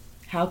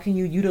 How can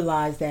you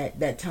utilize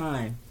that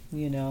time,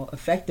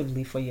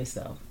 effectively for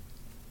yourself,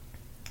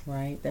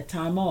 right? That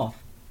time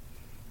off.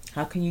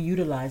 How can you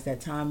utilize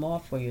that time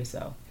off for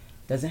yourself?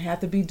 Doesn't have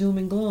to be doom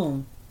and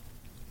gloom,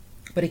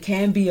 but it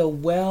can be a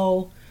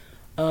well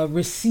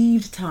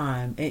received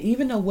time, and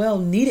even a well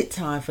needed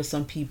time for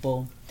some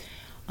people,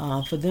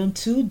 for them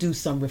to do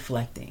some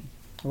reflecting,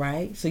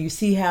 right? So you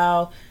see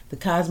how the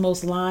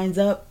cosmos lines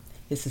up.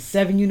 It's a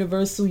 7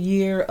 universal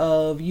year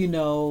of,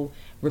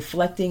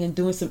 reflecting and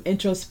doing some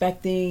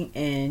introspecting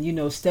and,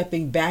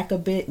 stepping back a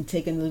bit and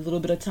taking a little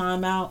bit of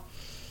time out.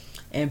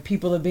 And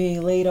people are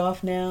being laid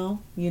off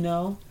now,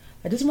 I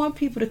just want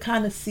people to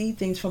kind of see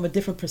things from a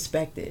different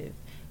perspective.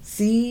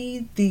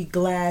 See the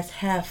glass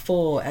half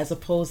full as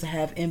opposed to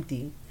half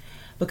empty.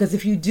 Because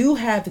if you do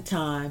have the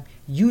time,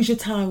 use your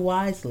time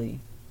wisely,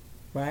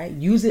 right?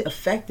 Use it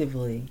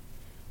effectively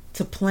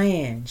to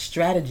plan,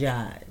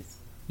 strategize,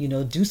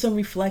 do some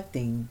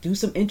reflecting, do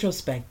some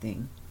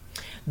introspecting,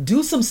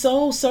 do some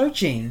soul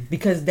searching,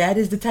 because that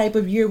is the type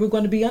of year we're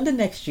going to be under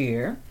next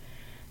year.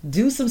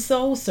 Do some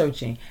soul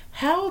searching.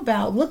 How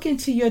about look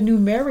into your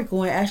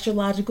numerical and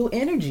astrological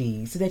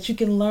energy so that you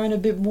can learn a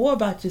bit more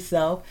about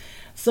yourself,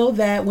 so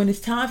that when it's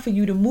time for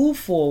you to move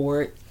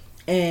forward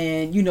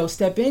and,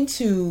 step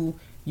into,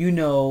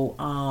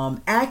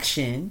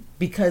 action,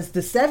 because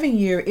the 7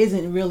 year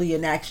isn't really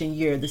an action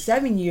year. The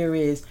 7 year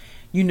is,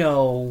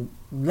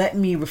 let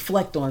me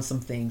reflect on some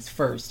things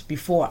first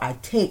before I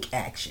take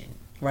action,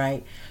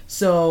 right?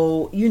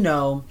 So,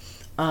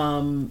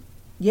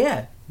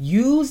 yeah,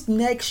 use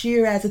next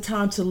year as a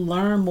time to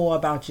learn more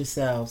about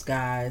yourselves,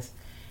 guys.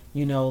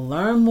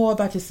 Learn more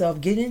about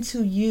yourself. Get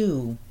into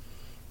you,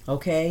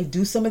 okay?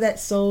 Do some of that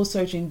soul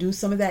searching. Do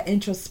some of that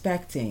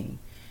introspecting.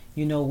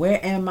 Where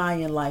am I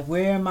in life?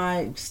 Where am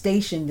I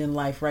stationed in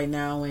life right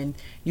now? And,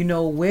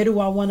 where do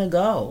I want to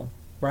go,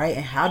 right?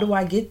 And how do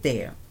I get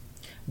there?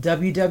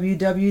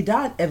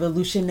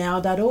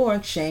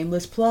 www.evolutionnow.org.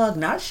 Shameless plug,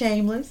 not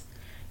shameless.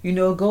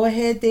 Go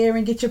ahead there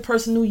and get your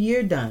personal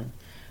year done.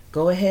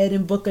 Go ahead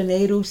and book a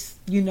natal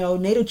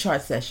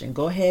chart session.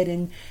 Go ahead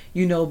and,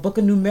 book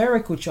a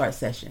numerical chart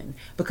session.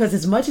 Because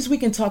as much as we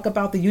can talk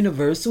about the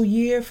universal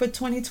year for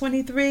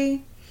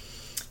 2023,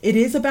 it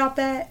is about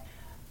that.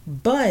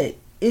 But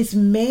it's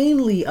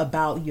mainly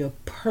about your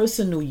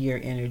personal year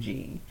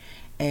energy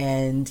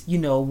and,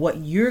 what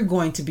you're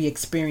going to be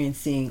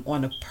experiencing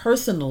on a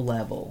personal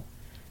level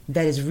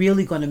that is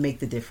really going to make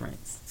the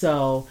difference.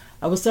 So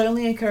I would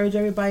certainly encourage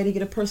everybody to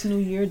get a personal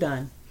year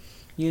done.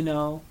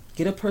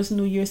 Get a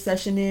personal year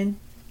session in.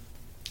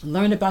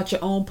 Learn about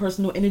your own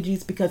personal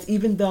energies, because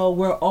even though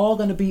we're all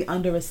going to be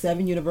under a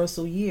 7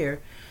 universal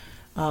year,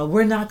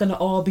 we're not going to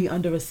all be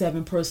under a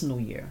 7 personal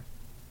year.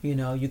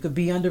 You could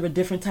be under a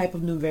different type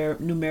of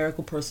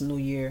numerical personal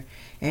year,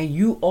 and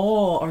you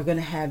all are going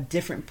to have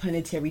different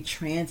planetary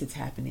transits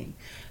happening.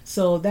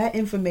 So that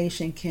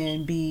information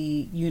can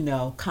be,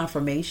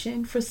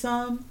 confirmation for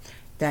some.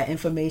 That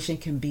information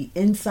can be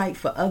insight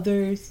for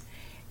others.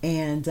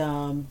 And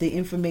the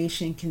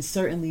information can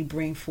certainly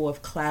bring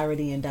forth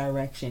clarity and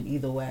direction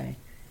either way.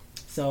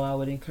 So I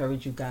would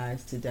encourage you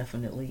guys to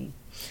definitely,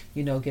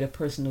 get a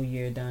personal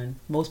year done.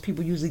 Most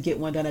people usually get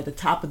one done at the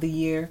top of the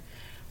year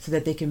so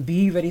that they can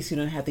be ready, so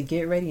you don't have to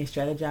get ready and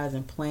strategize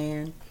and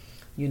plan,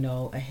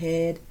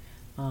 ahead,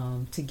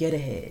 to get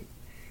ahead,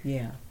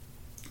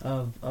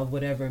 of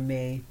whatever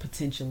may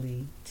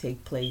potentially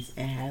take place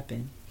and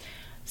happen.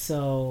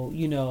 So,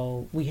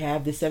 we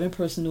have the seven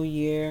personal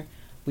year.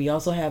 We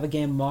also have,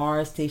 again,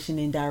 Mars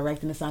stationing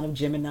direct in the sign of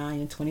Gemini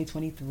in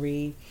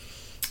 2023.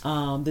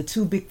 The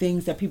two big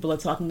things that people are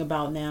talking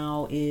about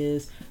now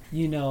is,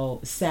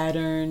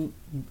 Saturn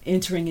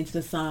entering into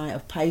the sign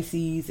of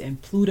Pisces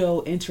and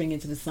Pluto entering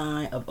into the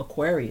sign of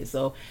Aquarius.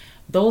 So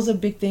those are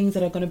big things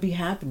that are going to be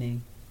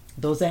happening.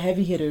 Those are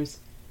heavy hitters.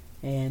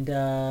 And,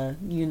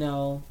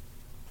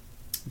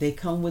 they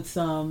come with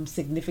some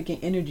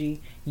significant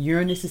energy.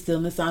 Uranus is still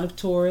in the sign of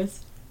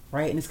Taurus,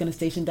 right? And it's going to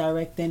station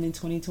direct then in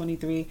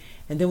 2023.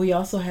 And then we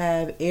also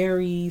have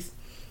Aries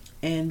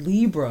and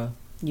Libra,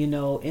 in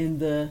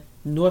the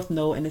North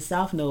Node and the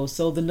South Node.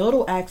 So the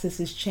nodal axis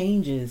is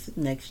changes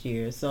next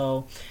year.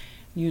 So,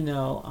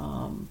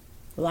 a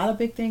lot of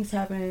big things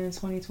happening in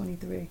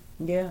 2023.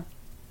 Yeah.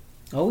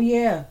 Oh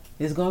yeah,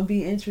 it's gonna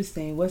be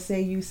interesting. What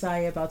say you,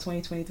 Saya, about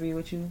 2023?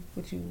 What are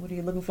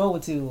you looking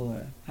forward to,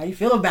 or how you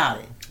feel about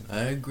it?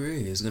 I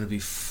agree. It's gonna be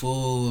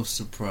full of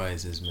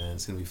surprises, man.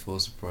 It's gonna be full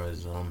of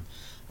surprises.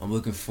 I'm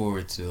looking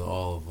forward to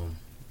all of them.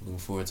 Looking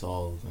forward to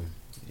all of them.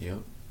 Yep.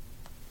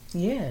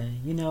 Yeah,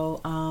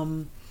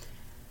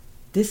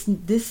 this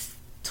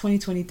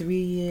 2023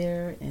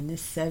 year and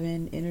this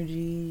seven energy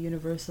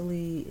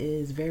universally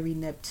is very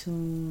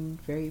Neptune,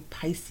 very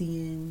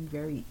Piscean,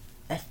 very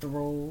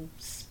ethereal,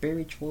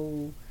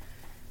 spiritual,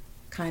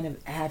 kind of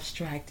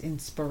abstract,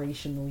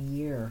 inspirational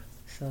year.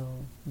 So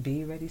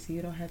be ready so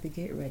you don't have to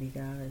get ready,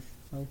 guys.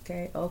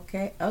 Okay,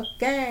 okay,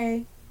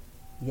 okay.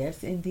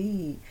 Yes,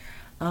 indeed.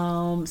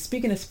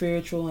 Speaking of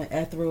spiritual and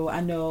ethereal,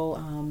 I know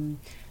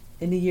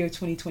in the year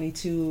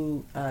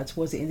 2022,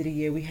 towards the end of the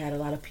year, we had a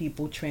lot of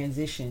people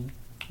transition,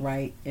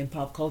 right, in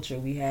pop culture.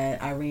 We had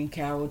Irene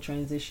Cara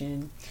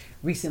transition.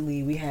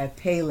 Recently, we had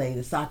Pele,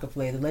 the soccer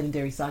player, the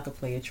legendary soccer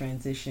player,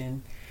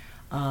 transition.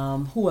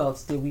 Who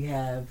else did we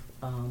have?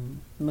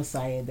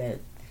 Messiah that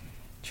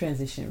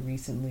transitioned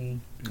recently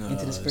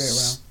into the spirit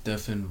realm.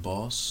 Stephen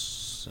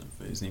Boss,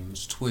 his name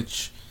was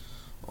Twitch,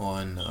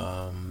 on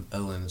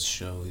Ellen's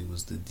show. He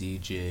was the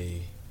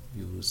DJ.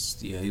 He was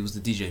the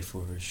DJ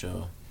for her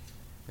show,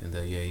 and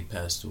he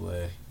passed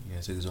away.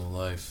 Took his own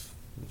life,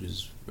 which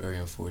is very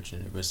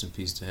unfortunate. Rest in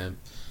peace to him.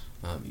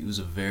 He was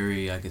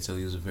I could tell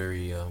he was a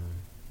very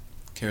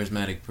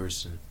charismatic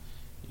person,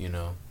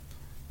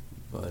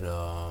 but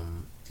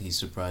he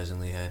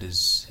surprisingly had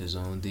his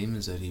own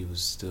demons that he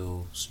was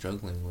still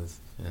struggling with,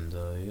 and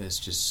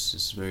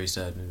it's very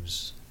sad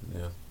news.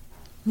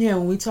 Yeah,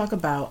 when we talk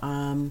about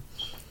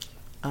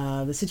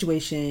the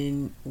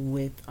situation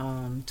with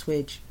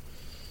Twitch,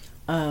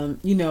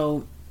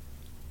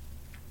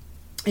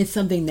 it's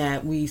something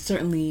that we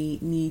certainly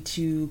need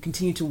to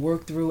continue to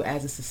work through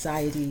as a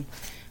society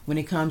when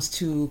it comes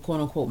to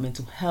quote unquote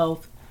mental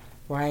health,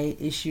 right,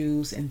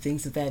 issues and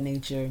things of that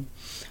nature.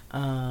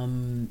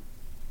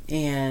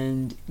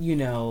 And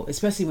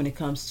especially when it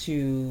comes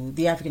to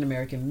the African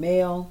American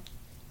male,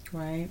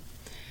 right?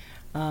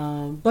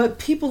 But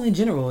people in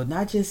general,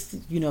 not just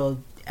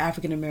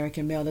African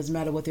American male. Doesn't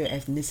matter what their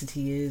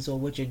ethnicity is or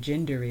what your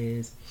gender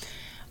is.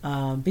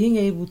 Being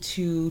able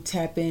to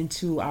tap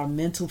into our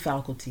mental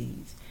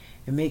faculties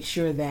and make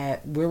sure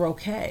that we're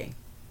okay,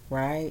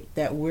 right?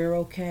 That we're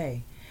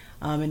okay.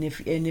 And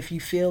if you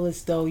feel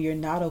as though you're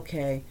not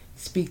okay,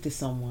 speak to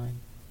someone.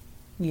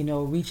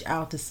 Reach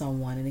out to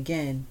someone. And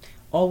again,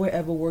 all we're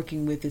ever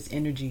working with is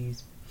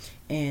energies.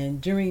 And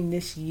during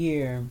this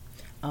year,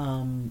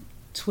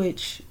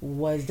 Twitch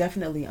was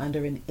definitely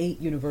under an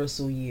 8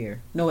 universal year.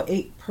 No, an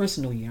 8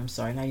 personal year. I'm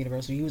sorry, not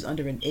universal. He was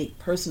under an 8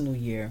 personal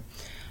year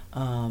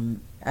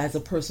as a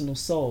personal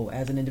soul,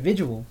 as an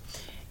individual.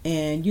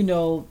 And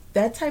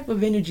that type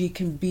of energy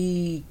can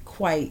be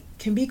quite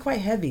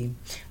heavy.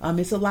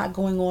 It's a lot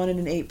going on in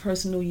an 8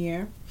 personal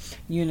year.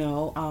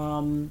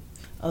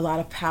 A lot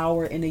of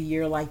power in a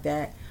year like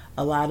that.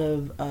 A lot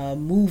of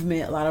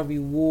movement, a lot of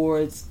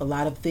rewards, a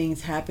lot of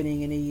things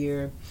happening in a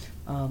year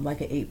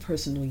like an 8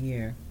 personal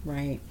year,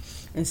 right?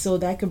 And so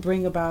that could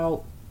bring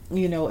about,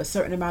 a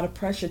certain amount of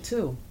pressure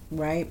too,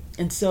 right?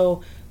 And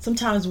so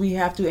sometimes we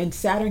have to, and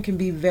Saturn can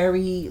be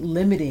very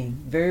limiting,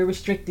 very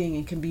restricting,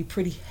 and can be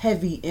pretty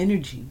heavy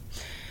energy.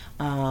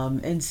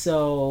 And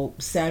so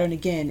Saturn,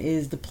 again,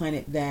 is the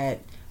planet that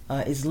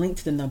is linked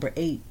to the number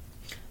 8.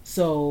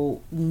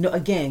 So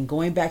again,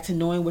 going back to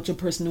knowing what your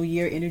personal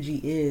year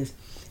energy is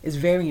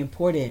very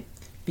important,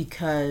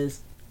 because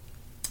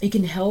it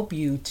can help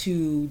you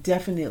to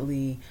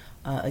definitely,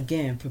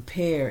 again,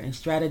 prepare and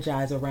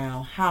strategize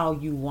around how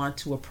you want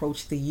to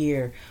approach the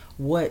year,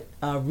 what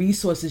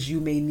resources you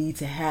may need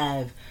to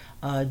have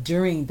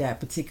during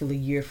that particular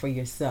year for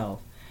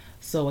yourself.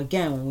 So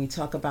again, when we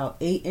talk about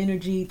 8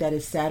 energy, that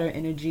is Saturn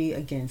energy.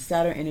 Again,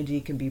 Saturn energy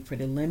can be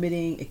pretty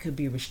limiting. It could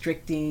be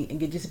restricting. It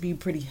could just be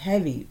pretty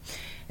heavy.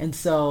 And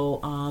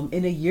so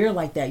in a year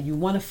like that, you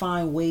want to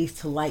find ways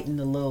to lighten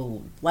the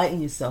load,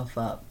 lighten yourself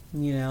up,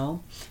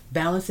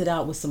 balance it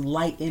out with some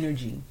light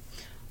energy.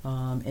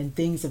 and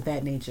things of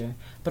that nature.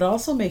 But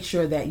also make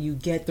sure that you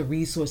get the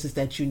resources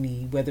that you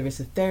need, whether it's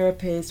a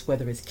therapist,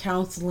 whether it's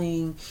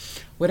counseling,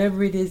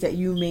 whatever it is that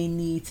you may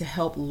need to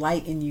help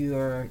lighten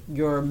your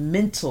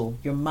mental,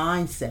 your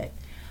mindset.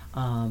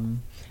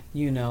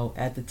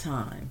 At the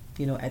time,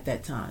 at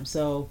that time.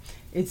 So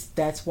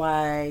that's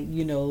why,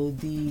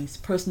 these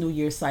personal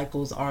year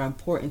cycles are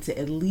important to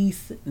at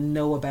least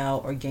know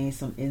about or gain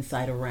some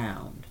insight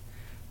around,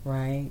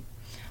 right?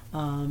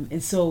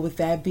 And so, with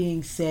that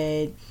being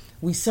said,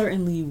 we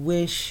certainly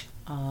wish,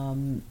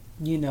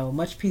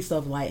 much peace,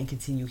 love, light, and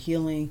continue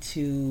healing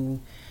to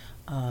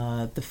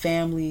the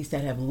families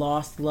that have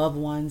lost loved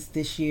ones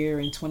this year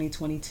in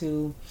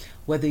 2022,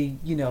 whether,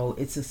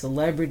 it's a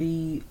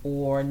celebrity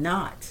or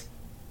not,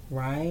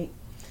 right?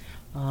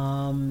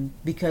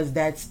 Because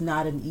that's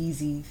not an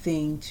easy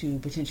thing to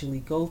potentially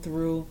go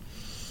through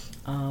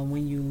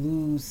when you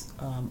lose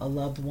a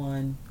loved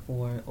one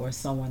or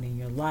someone in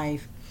your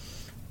life.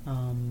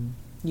 um,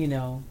 you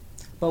know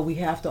but we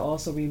have to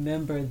also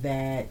remember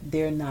that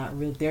they're not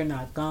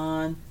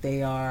gone.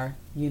 They are,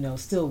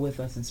 still with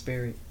us in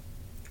spirit,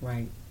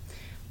 right?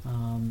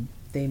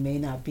 They may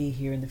not be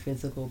here in the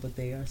physical, but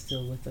they are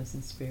still with us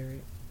in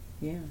spirit.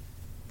 Yeah,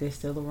 they're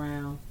still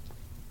around,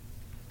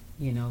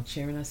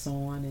 cheering us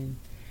on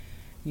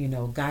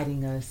and,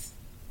 guiding us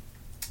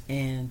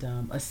and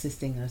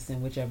assisting us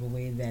in whichever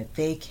way that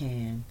they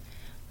can,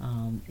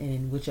 and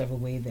in whichever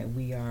way that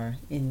we are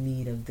in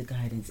need of the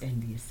guidance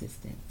and the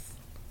assistance,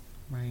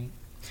 right?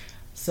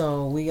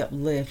 So we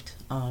uplift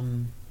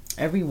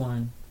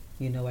everyone,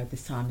 at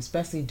this time,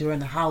 especially during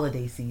the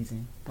holiday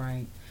season,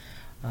 right?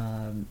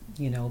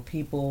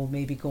 People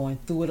may be going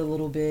through it a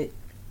little bit,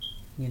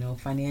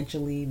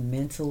 financially,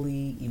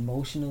 mentally,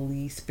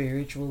 emotionally,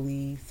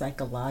 spiritually,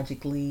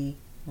 psychologically,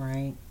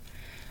 right?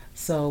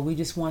 So we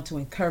just want to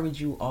encourage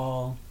you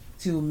all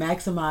to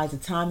maximize the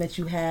time that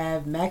you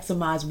have,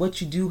 maximize what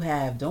you do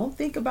have. Don't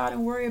think about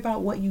and worry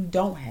about what you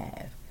don't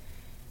have.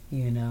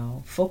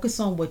 Focus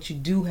on what you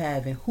do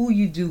have and who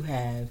you do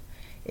have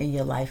in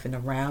your life and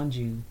around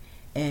you,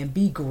 and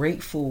be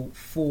grateful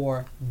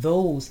for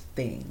those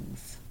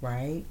things,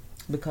 right?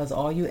 Because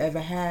all you ever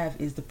have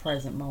is the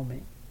present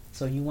moment.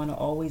 So you want to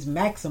always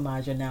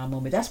maximize your now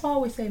moment. That's why I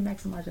always say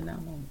maximize your now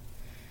moment.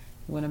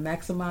 You want to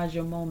maximize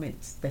your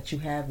moments that you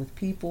have with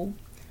people,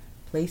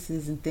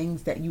 places, and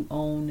things that you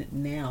own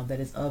now that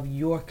is of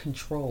your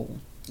control.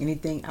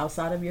 Anything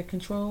outside of your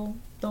control,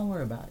 don't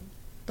worry about it.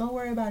 Don't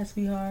worry about it,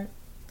 sweetheart.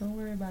 Don't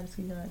worry about it,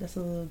 sweetheart. That's a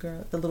little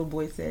girl, the little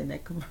boy said in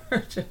that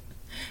commercial.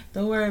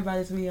 Don't worry about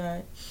it,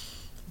 sweetheart.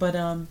 But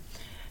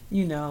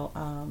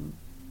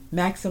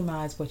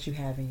maximize what you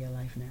have in your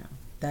life now.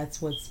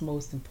 That's what's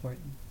most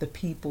important. The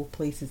people,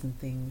 places, and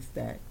things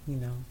that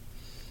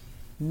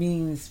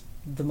means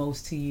the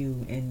most to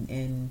you,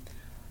 and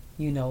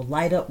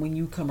light up when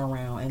you come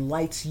around, and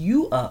lights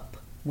you up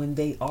when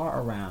they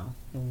are around,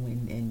 and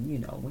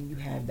when you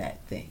have that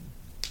thing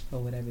or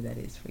whatever that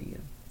is for you.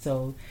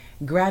 So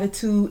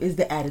gratitude is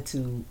the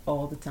attitude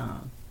all the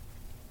time.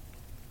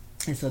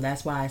 And so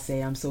that's why I say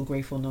I'm so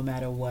grateful no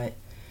matter what,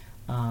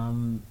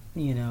 the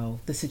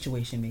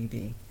situation may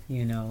be.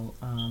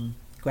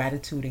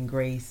 Gratitude and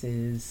grace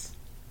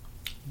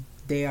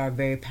they are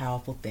very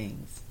powerful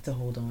things to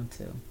hold on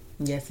to.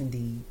 Yes,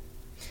 indeed.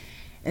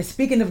 And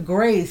speaking of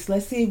grace,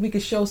 let's see if we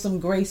can show some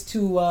grace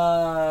to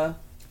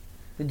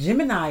the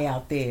Gemini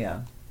out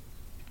there.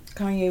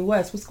 Kanye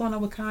West. What's going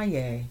on with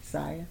Kanye,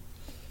 Saya?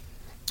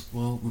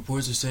 Well,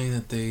 reports are saying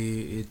that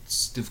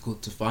it's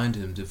difficult to find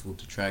him, difficult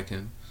to track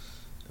him.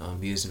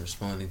 He isn't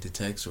responding to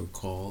texts or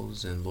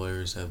calls, and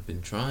lawyers have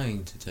been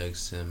trying to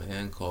text him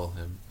and call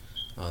him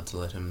to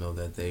let him know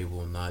that they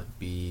will not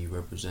be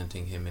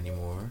representing him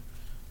anymore.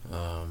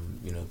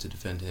 To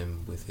defend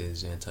him with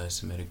his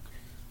anti-Semitic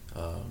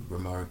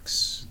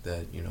remarks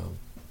that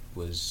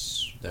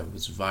was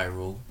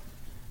viral,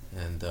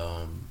 and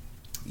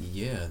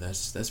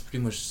that's pretty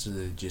much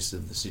the gist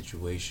of the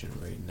situation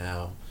right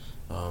now.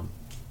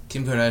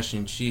 Kim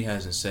Kardashian, she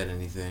hasn't said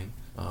anything.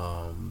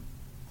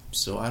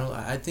 So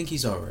I think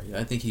he's alright.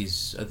 I think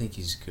he's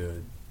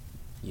good.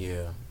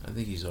 Yeah, I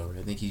think he's alright.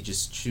 I think he's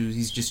just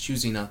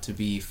choosing not to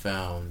be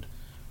found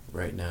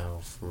right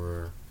now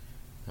for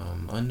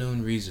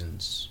unknown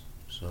reasons.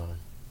 So,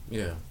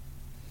 yeah.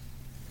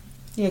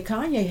 Yeah,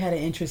 Kanye had an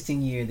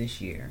interesting year this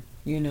year.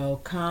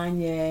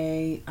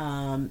 Kanye,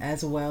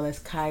 as well as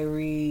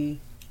Kyrie,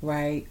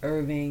 right,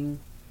 Irving,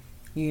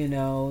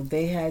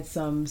 they had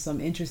some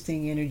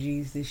interesting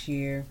energies this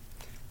year.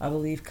 I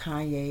believe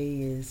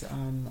Kanye is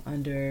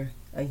under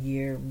a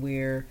year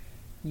where,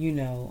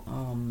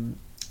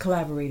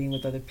 collaborating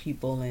with other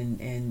people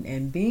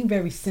and being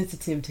very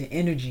sensitive to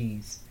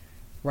energies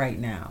right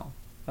now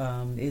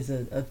is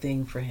a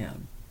thing for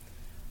him.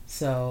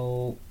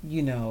 So,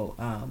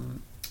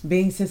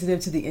 being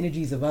sensitive to the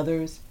energies of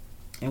others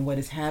and what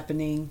is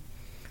happening.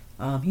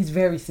 He's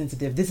very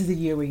sensitive. This is a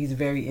year where he's in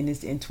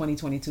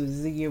 2022. This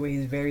is a year where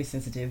he's very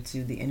sensitive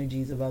to the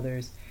energies of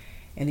others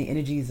and the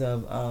energies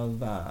of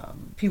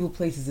people,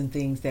 places, and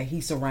things that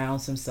he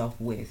surrounds himself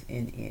with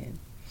and in.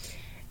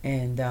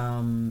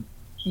 And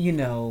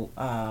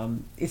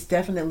it's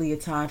definitely a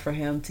time for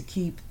him to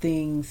keep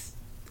things,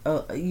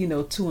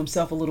 to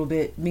himself a little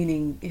bit,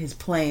 meaning his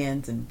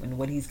plans and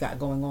what he's got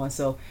going on.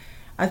 So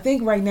I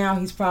think right now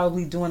he's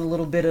probably doing a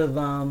little bit of,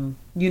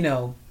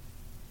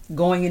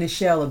 going in his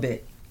shell a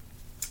bit.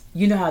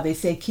 You know how they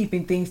say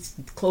keeping things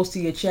close to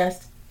your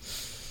chest?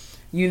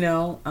 You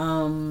know,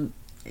 um,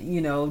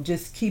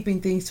 just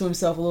keeping things to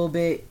himself a little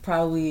bit,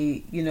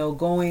 probably,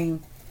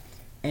 going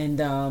and,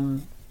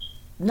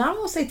 not, I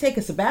won't say take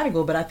a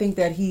sabbatical, but I think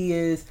that he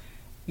is,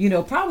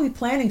 probably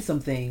planning some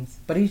things,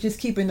 but he's just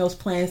keeping those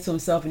plans to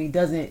himself, and he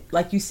doesn't,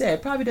 like you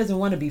said, probably doesn't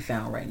want to be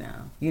found right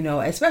now,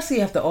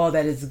 especially after all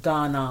that has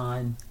gone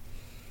on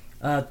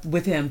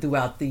with him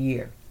throughout the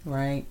year,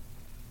 right?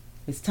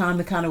 It's time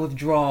to kind of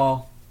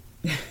withdraw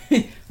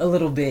a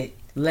little bit.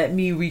 Let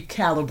me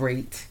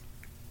recalibrate,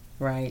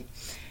 right?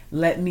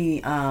 Let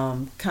me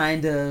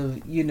kind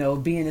of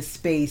be in a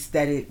space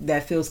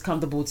that feels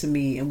comfortable to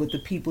me and with the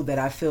people that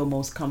I feel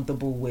most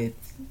comfortable with,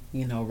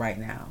 right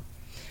now.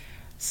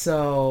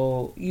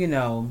 So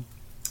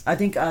I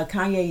think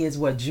Kanye is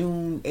what,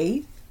 June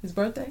 8th, his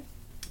birthday.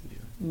 Yeah.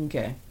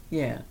 Okay,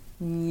 yeah,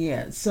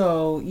 yeah.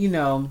 So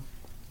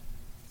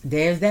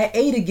there's that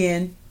eight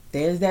again.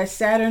 There's that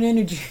Saturn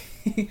energy.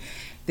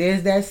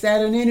 There's that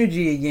Saturn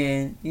energy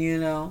again.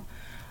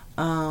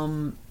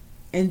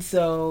 And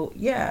so,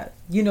 yeah,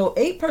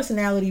 eight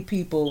personality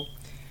people,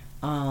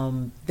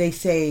 they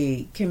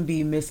say can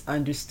be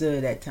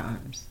misunderstood at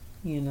times,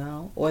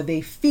 or they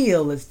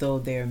feel as though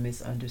they're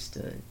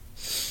misunderstood.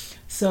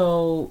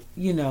 So,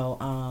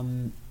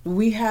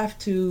 we have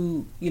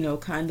to,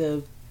 kind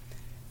of,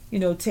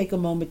 take a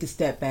moment to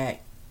step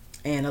back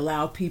and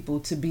allow people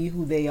to be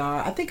who they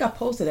are. I think I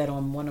posted that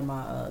on one of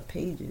my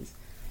pages.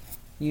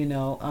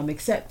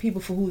 Accept people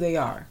for who they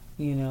are.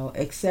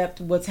 Accept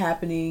what's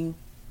happening,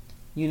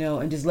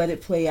 and just let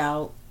it play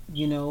out,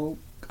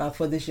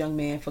 for this young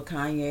man, for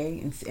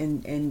Kanye,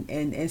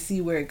 and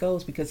see where it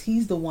goes, because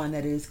he's the one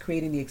that is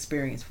creating the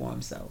experience for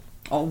himself.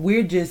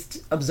 We're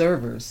just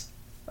observers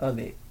of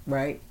it,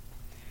 right?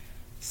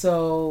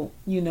 So,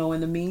 in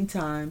the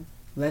meantime,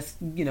 let's,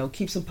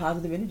 keep some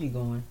positive energy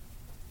going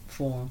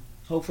for him.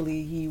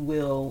 Hopefully he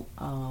will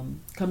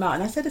come out.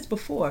 And I said this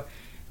before,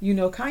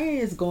 Kanye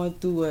is going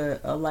through a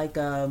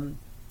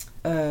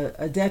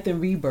death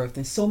and rebirth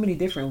in so many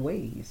different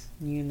ways,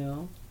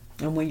 And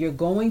when you're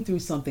going through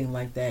something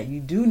like that, you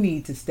do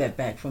need to step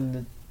back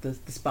from the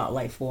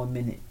spotlight for a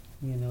minute,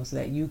 so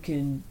that you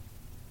can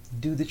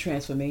do the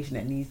transformation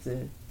that needs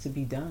to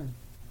be done.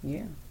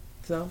 Yeah.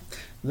 So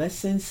let's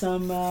send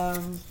some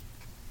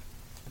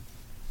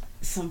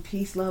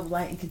peace, love,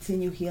 light, and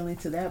continue healing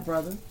to that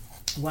brother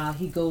while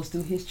he goes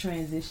through his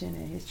transition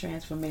and his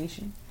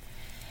transformation.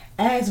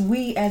 As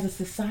we as a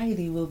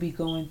society will be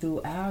going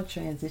through our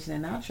transition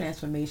and our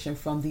transformation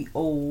from the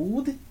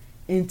old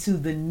into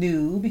the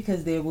new,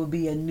 because there will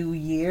be a new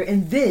year,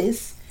 and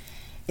this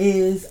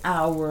is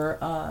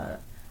our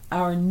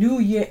new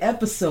year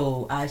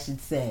episode, I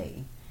should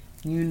say.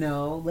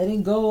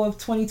 Letting go of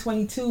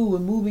 2022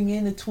 and moving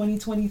into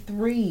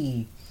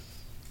 2023.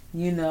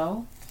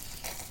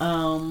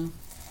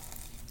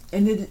 And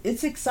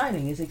it's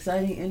exciting. It's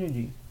exciting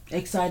energy.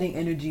 Exciting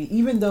energy,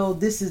 even though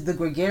this is the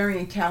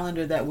Gregorian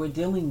calendar that we're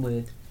dealing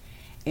with,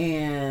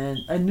 and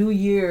a new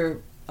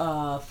year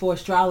for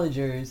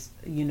astrologers,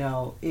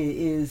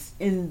 is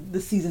in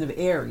the season of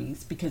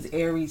Aries, because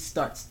Aries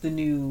starts the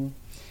new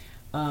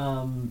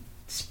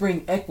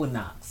spring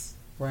equinox,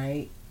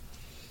 right?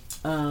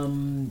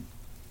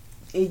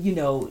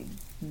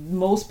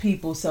 Most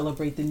people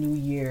celebrate the new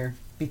year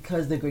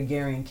because the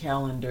Gregorian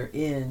calendar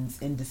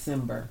ends in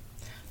December.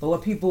 But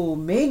what people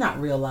may not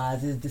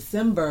realize is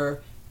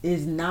December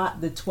is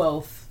not the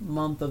 12th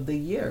month of the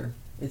year.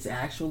 It's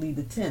actually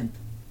the 10th.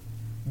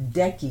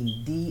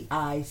 Deci,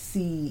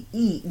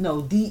 D-I-C-E,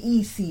 no,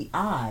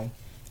 D-E-C-I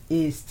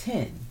is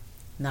 10,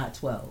 not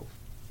 12.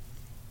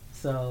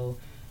 So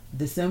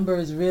December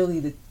is really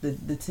the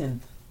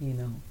 10th,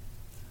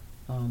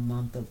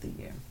 month of the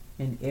year.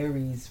 And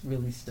Aries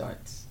really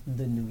starts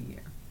the new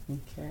year.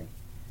 Okay?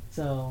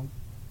 So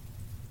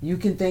you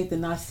can thank the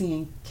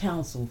Nicene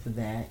Council for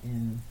that,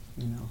 and,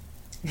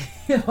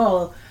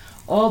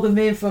 all the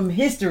men from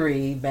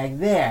history back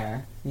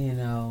there,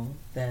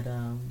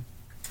 that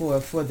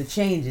for the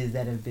changes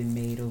that have been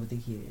made over the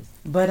years.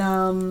 But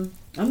I'm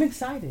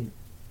excited.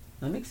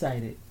 I'm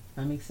excited.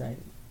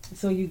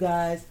 So you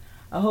guys,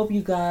 I hope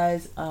you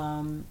guys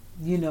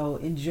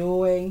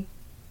enjoy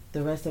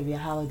the rest of your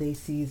holiday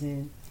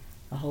season.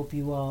 I hope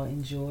you all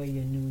enjoy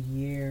your new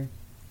year.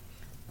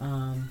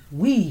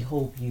 We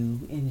hope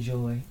you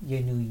enjoy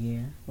your new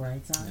year,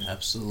 right, Tom?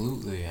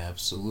 Absolutely,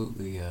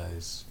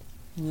 guys.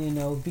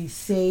 Be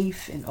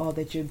safe in all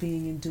that you're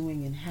being and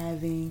doing and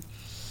having.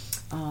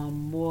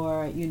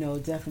 More,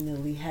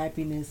 definitely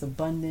happiness,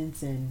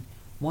 abundance, and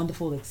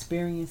wonderful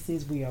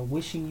experiences. We are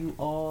wishing you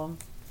all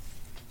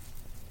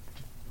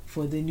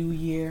for the new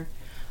year.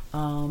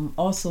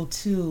 Also,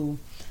 too,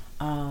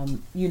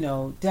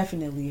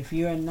 definitely, if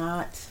you're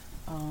not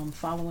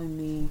following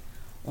me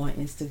on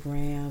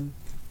Instagram,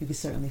 You can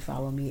certainly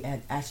follow me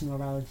at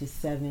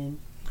Astroneurologist7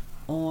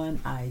 on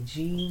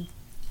IG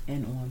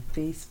and on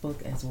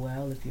Facebook as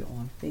well if you're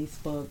on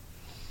Facebook.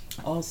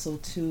 Also,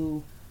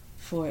 too,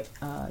 for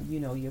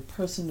your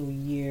personal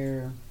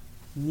year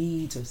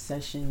needs or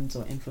sessions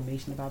or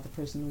information about the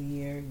personal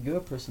year,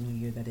 your personal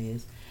year that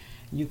is,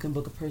 you can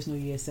book a personal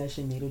year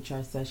session, natal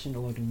chart session,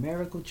 or a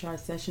numerical chart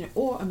session,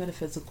 or a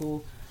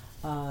metaphysical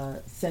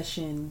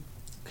session,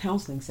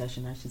 counseling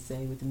session, I should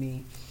say, with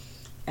me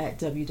at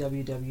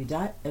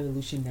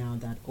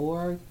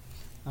www.evolutionnow.org.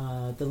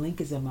 The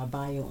link is in my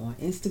bio on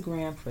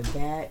Instagram for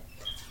that.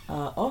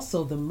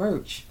 Also, the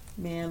merch.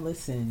 Man,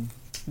 listen,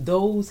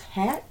 those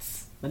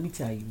hats, let me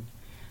tell you,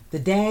 the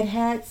dad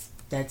hats,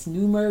 that's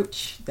new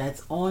merch.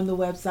 That's on the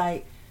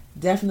website.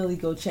 Definitely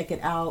go check it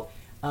out.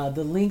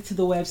 The link to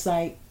the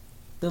website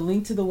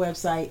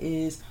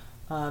is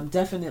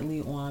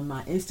definitely on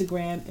my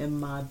Instagram and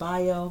my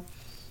bio.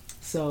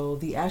 So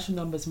the Astro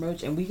Numbers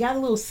merch, and we got a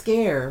little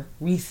scare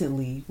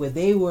recently where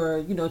they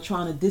were,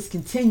 trying to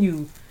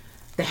discontinue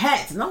the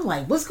hats, and I'm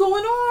like, what's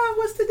going on?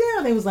 What's the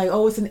deal? They was like,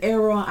 oh, it's an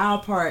error on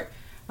our part.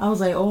 I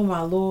was like, oh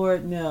my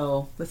Lord,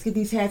 no. Let's get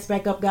these hats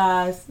back up,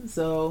 guys.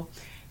 So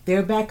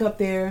they're back up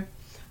there,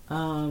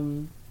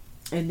 and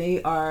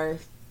they are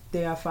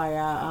fire.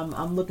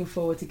 I'm looking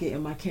forward to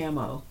getting my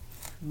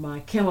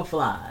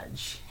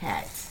camouflage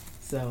hat.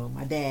 So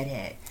my dad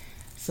hat.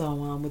 So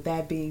with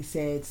that being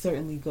said,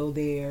 certainly go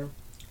there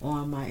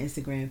on my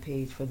Instagram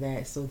page for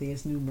that. So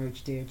there's new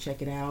merch there.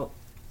 Check it out,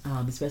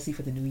 especially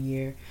for the new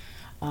year.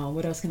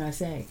 What else can I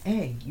say?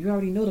 Hey, you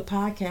already know the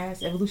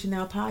podcast, Evolution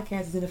Now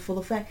podcast, is in full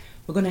effect.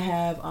 We're going to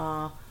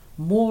have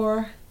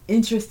more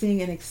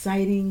interesting and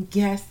exciting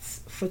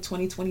guests for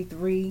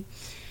 2023.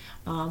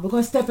 We're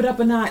going to step it up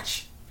a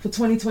notch for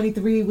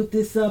 2023 with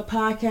this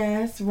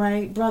podcast,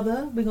 right,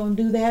 brother? We're going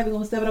to do that. We're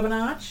going to step it up a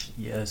notch.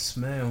 Yes,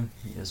 ma'am.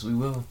 Yes, we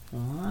will. All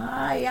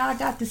right, y'all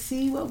got to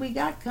see what we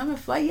got coming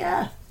for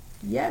ya.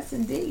 Yes,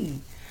 indeed.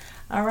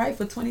 All right,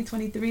 for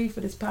 2023, for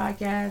this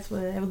podcast, for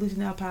the Evolution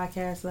Now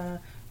podcast,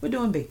 we're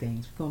doing big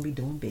things. We're going to be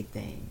doing big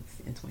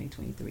things in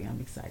 2023. I'm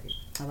excited.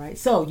 All right,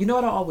 so you know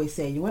what I always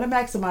say. You want to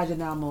maximize your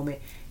now moment.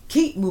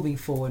 Keep moving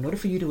forward. In order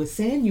for you to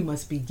ascend, you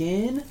must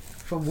begin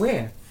from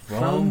where?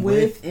 From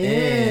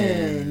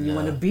within. You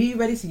want to be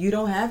ready so you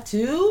don't have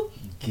to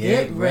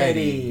get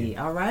ready.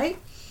 All right?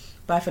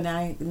 Bye for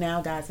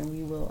now, guys, and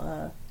we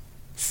will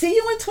see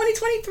you in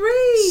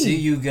 2023. See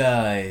you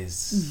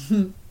guys.